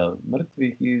 tisuća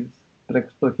mrtvih i preko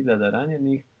 100.000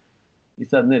 ranjenih. I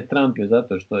sad Trump je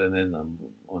zato što je,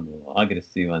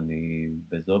 agresivan i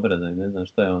bezobrazan i ne znam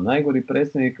šta je najgori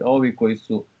predsjednik, a ovi koji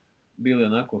su bili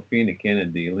onako fini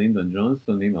Kennedy i Lyndon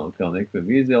Johnson, imali kao neke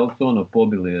vizije, ali su ono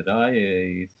pobili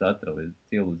raje i satrali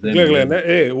cijelu zemlju. Gle,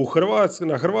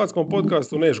 na hrvatskom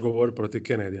podcastu neš govori protiv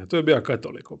Kennedyja, to je bio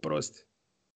katolik, oprosti.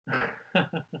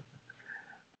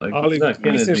 Ali da,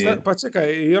 mislim Kennedy pa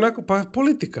čekaj, i onako, pa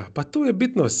politika, pa tu je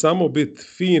bitno samo biti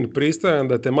fin, pristojan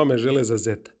da te mame žele za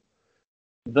zeta.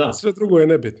 Da. Sve drugo je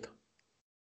nebitno.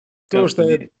 To što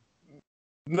je,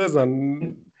 ne znam,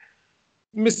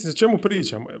 mislim, o čemu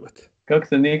pričamo, jebate. Kako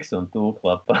se Nixon tu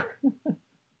uklapa?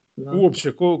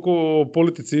 Uopće, ko o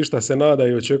politici išta se nada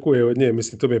i očekuje od nje,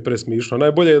 mislim, to mi je presmišno.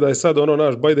 Najbolje je da je sad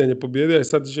naš Biden je pobjedio i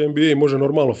sad će NBA može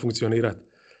normalno funkcionirati.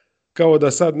 Kao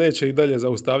da sad neće i dalje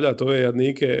zaustavljati ove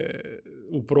jadnike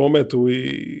u prometu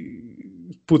i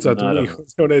pucati u njih,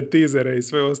 one tizere i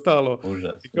sve ostalo.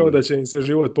 I kao da će im se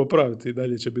život popraviti i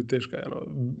dalje će biti teška.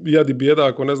 Jadi bijeda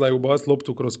ako ne znaju baciti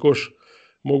loptu kroz koš,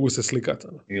 mogu se slikati.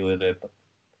 Ili repat.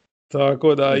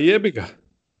 Tako da jebi ga.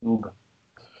 Uga.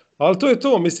 Ali to je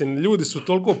to, mislim, ljudi su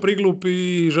toliko priglupi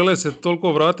i žele se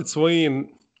toliko vratiti svojim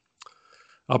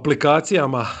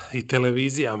aplikacijama i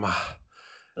televizijama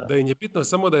da im je bitno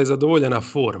samo da je zadovoljena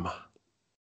forma.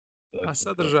 A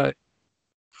sadržaj,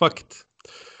 fuck it.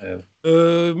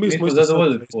 Mi smo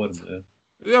zadovoljili formu.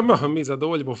 Mi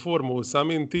zadovoljimo formu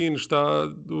samim tim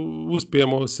šta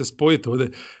uspijemo se spojiti ovdje,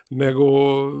 nego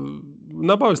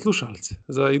nabavi slušalice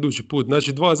za idući put.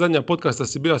 Znači 2 zadnja podcasta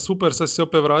si bio super, sad si se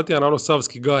opet vratio na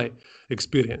Savski Gaj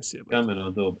experience.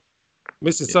 Kameno dobro.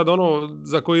 Mislim sad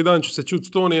za koji dan ću se čuti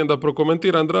s Tonijem da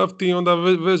prokomentiram draft i onda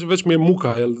već mi je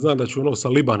muka, jer znam da ću sa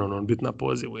Libanonom biti na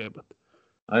pozivu jebati.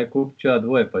 Aj kupit ću ja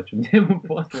 2 pa ću njemu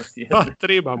poslati jednu.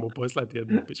 Treba mu poslati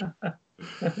jednu piću.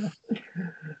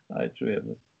 Aj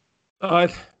čujemo.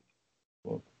 Ajde.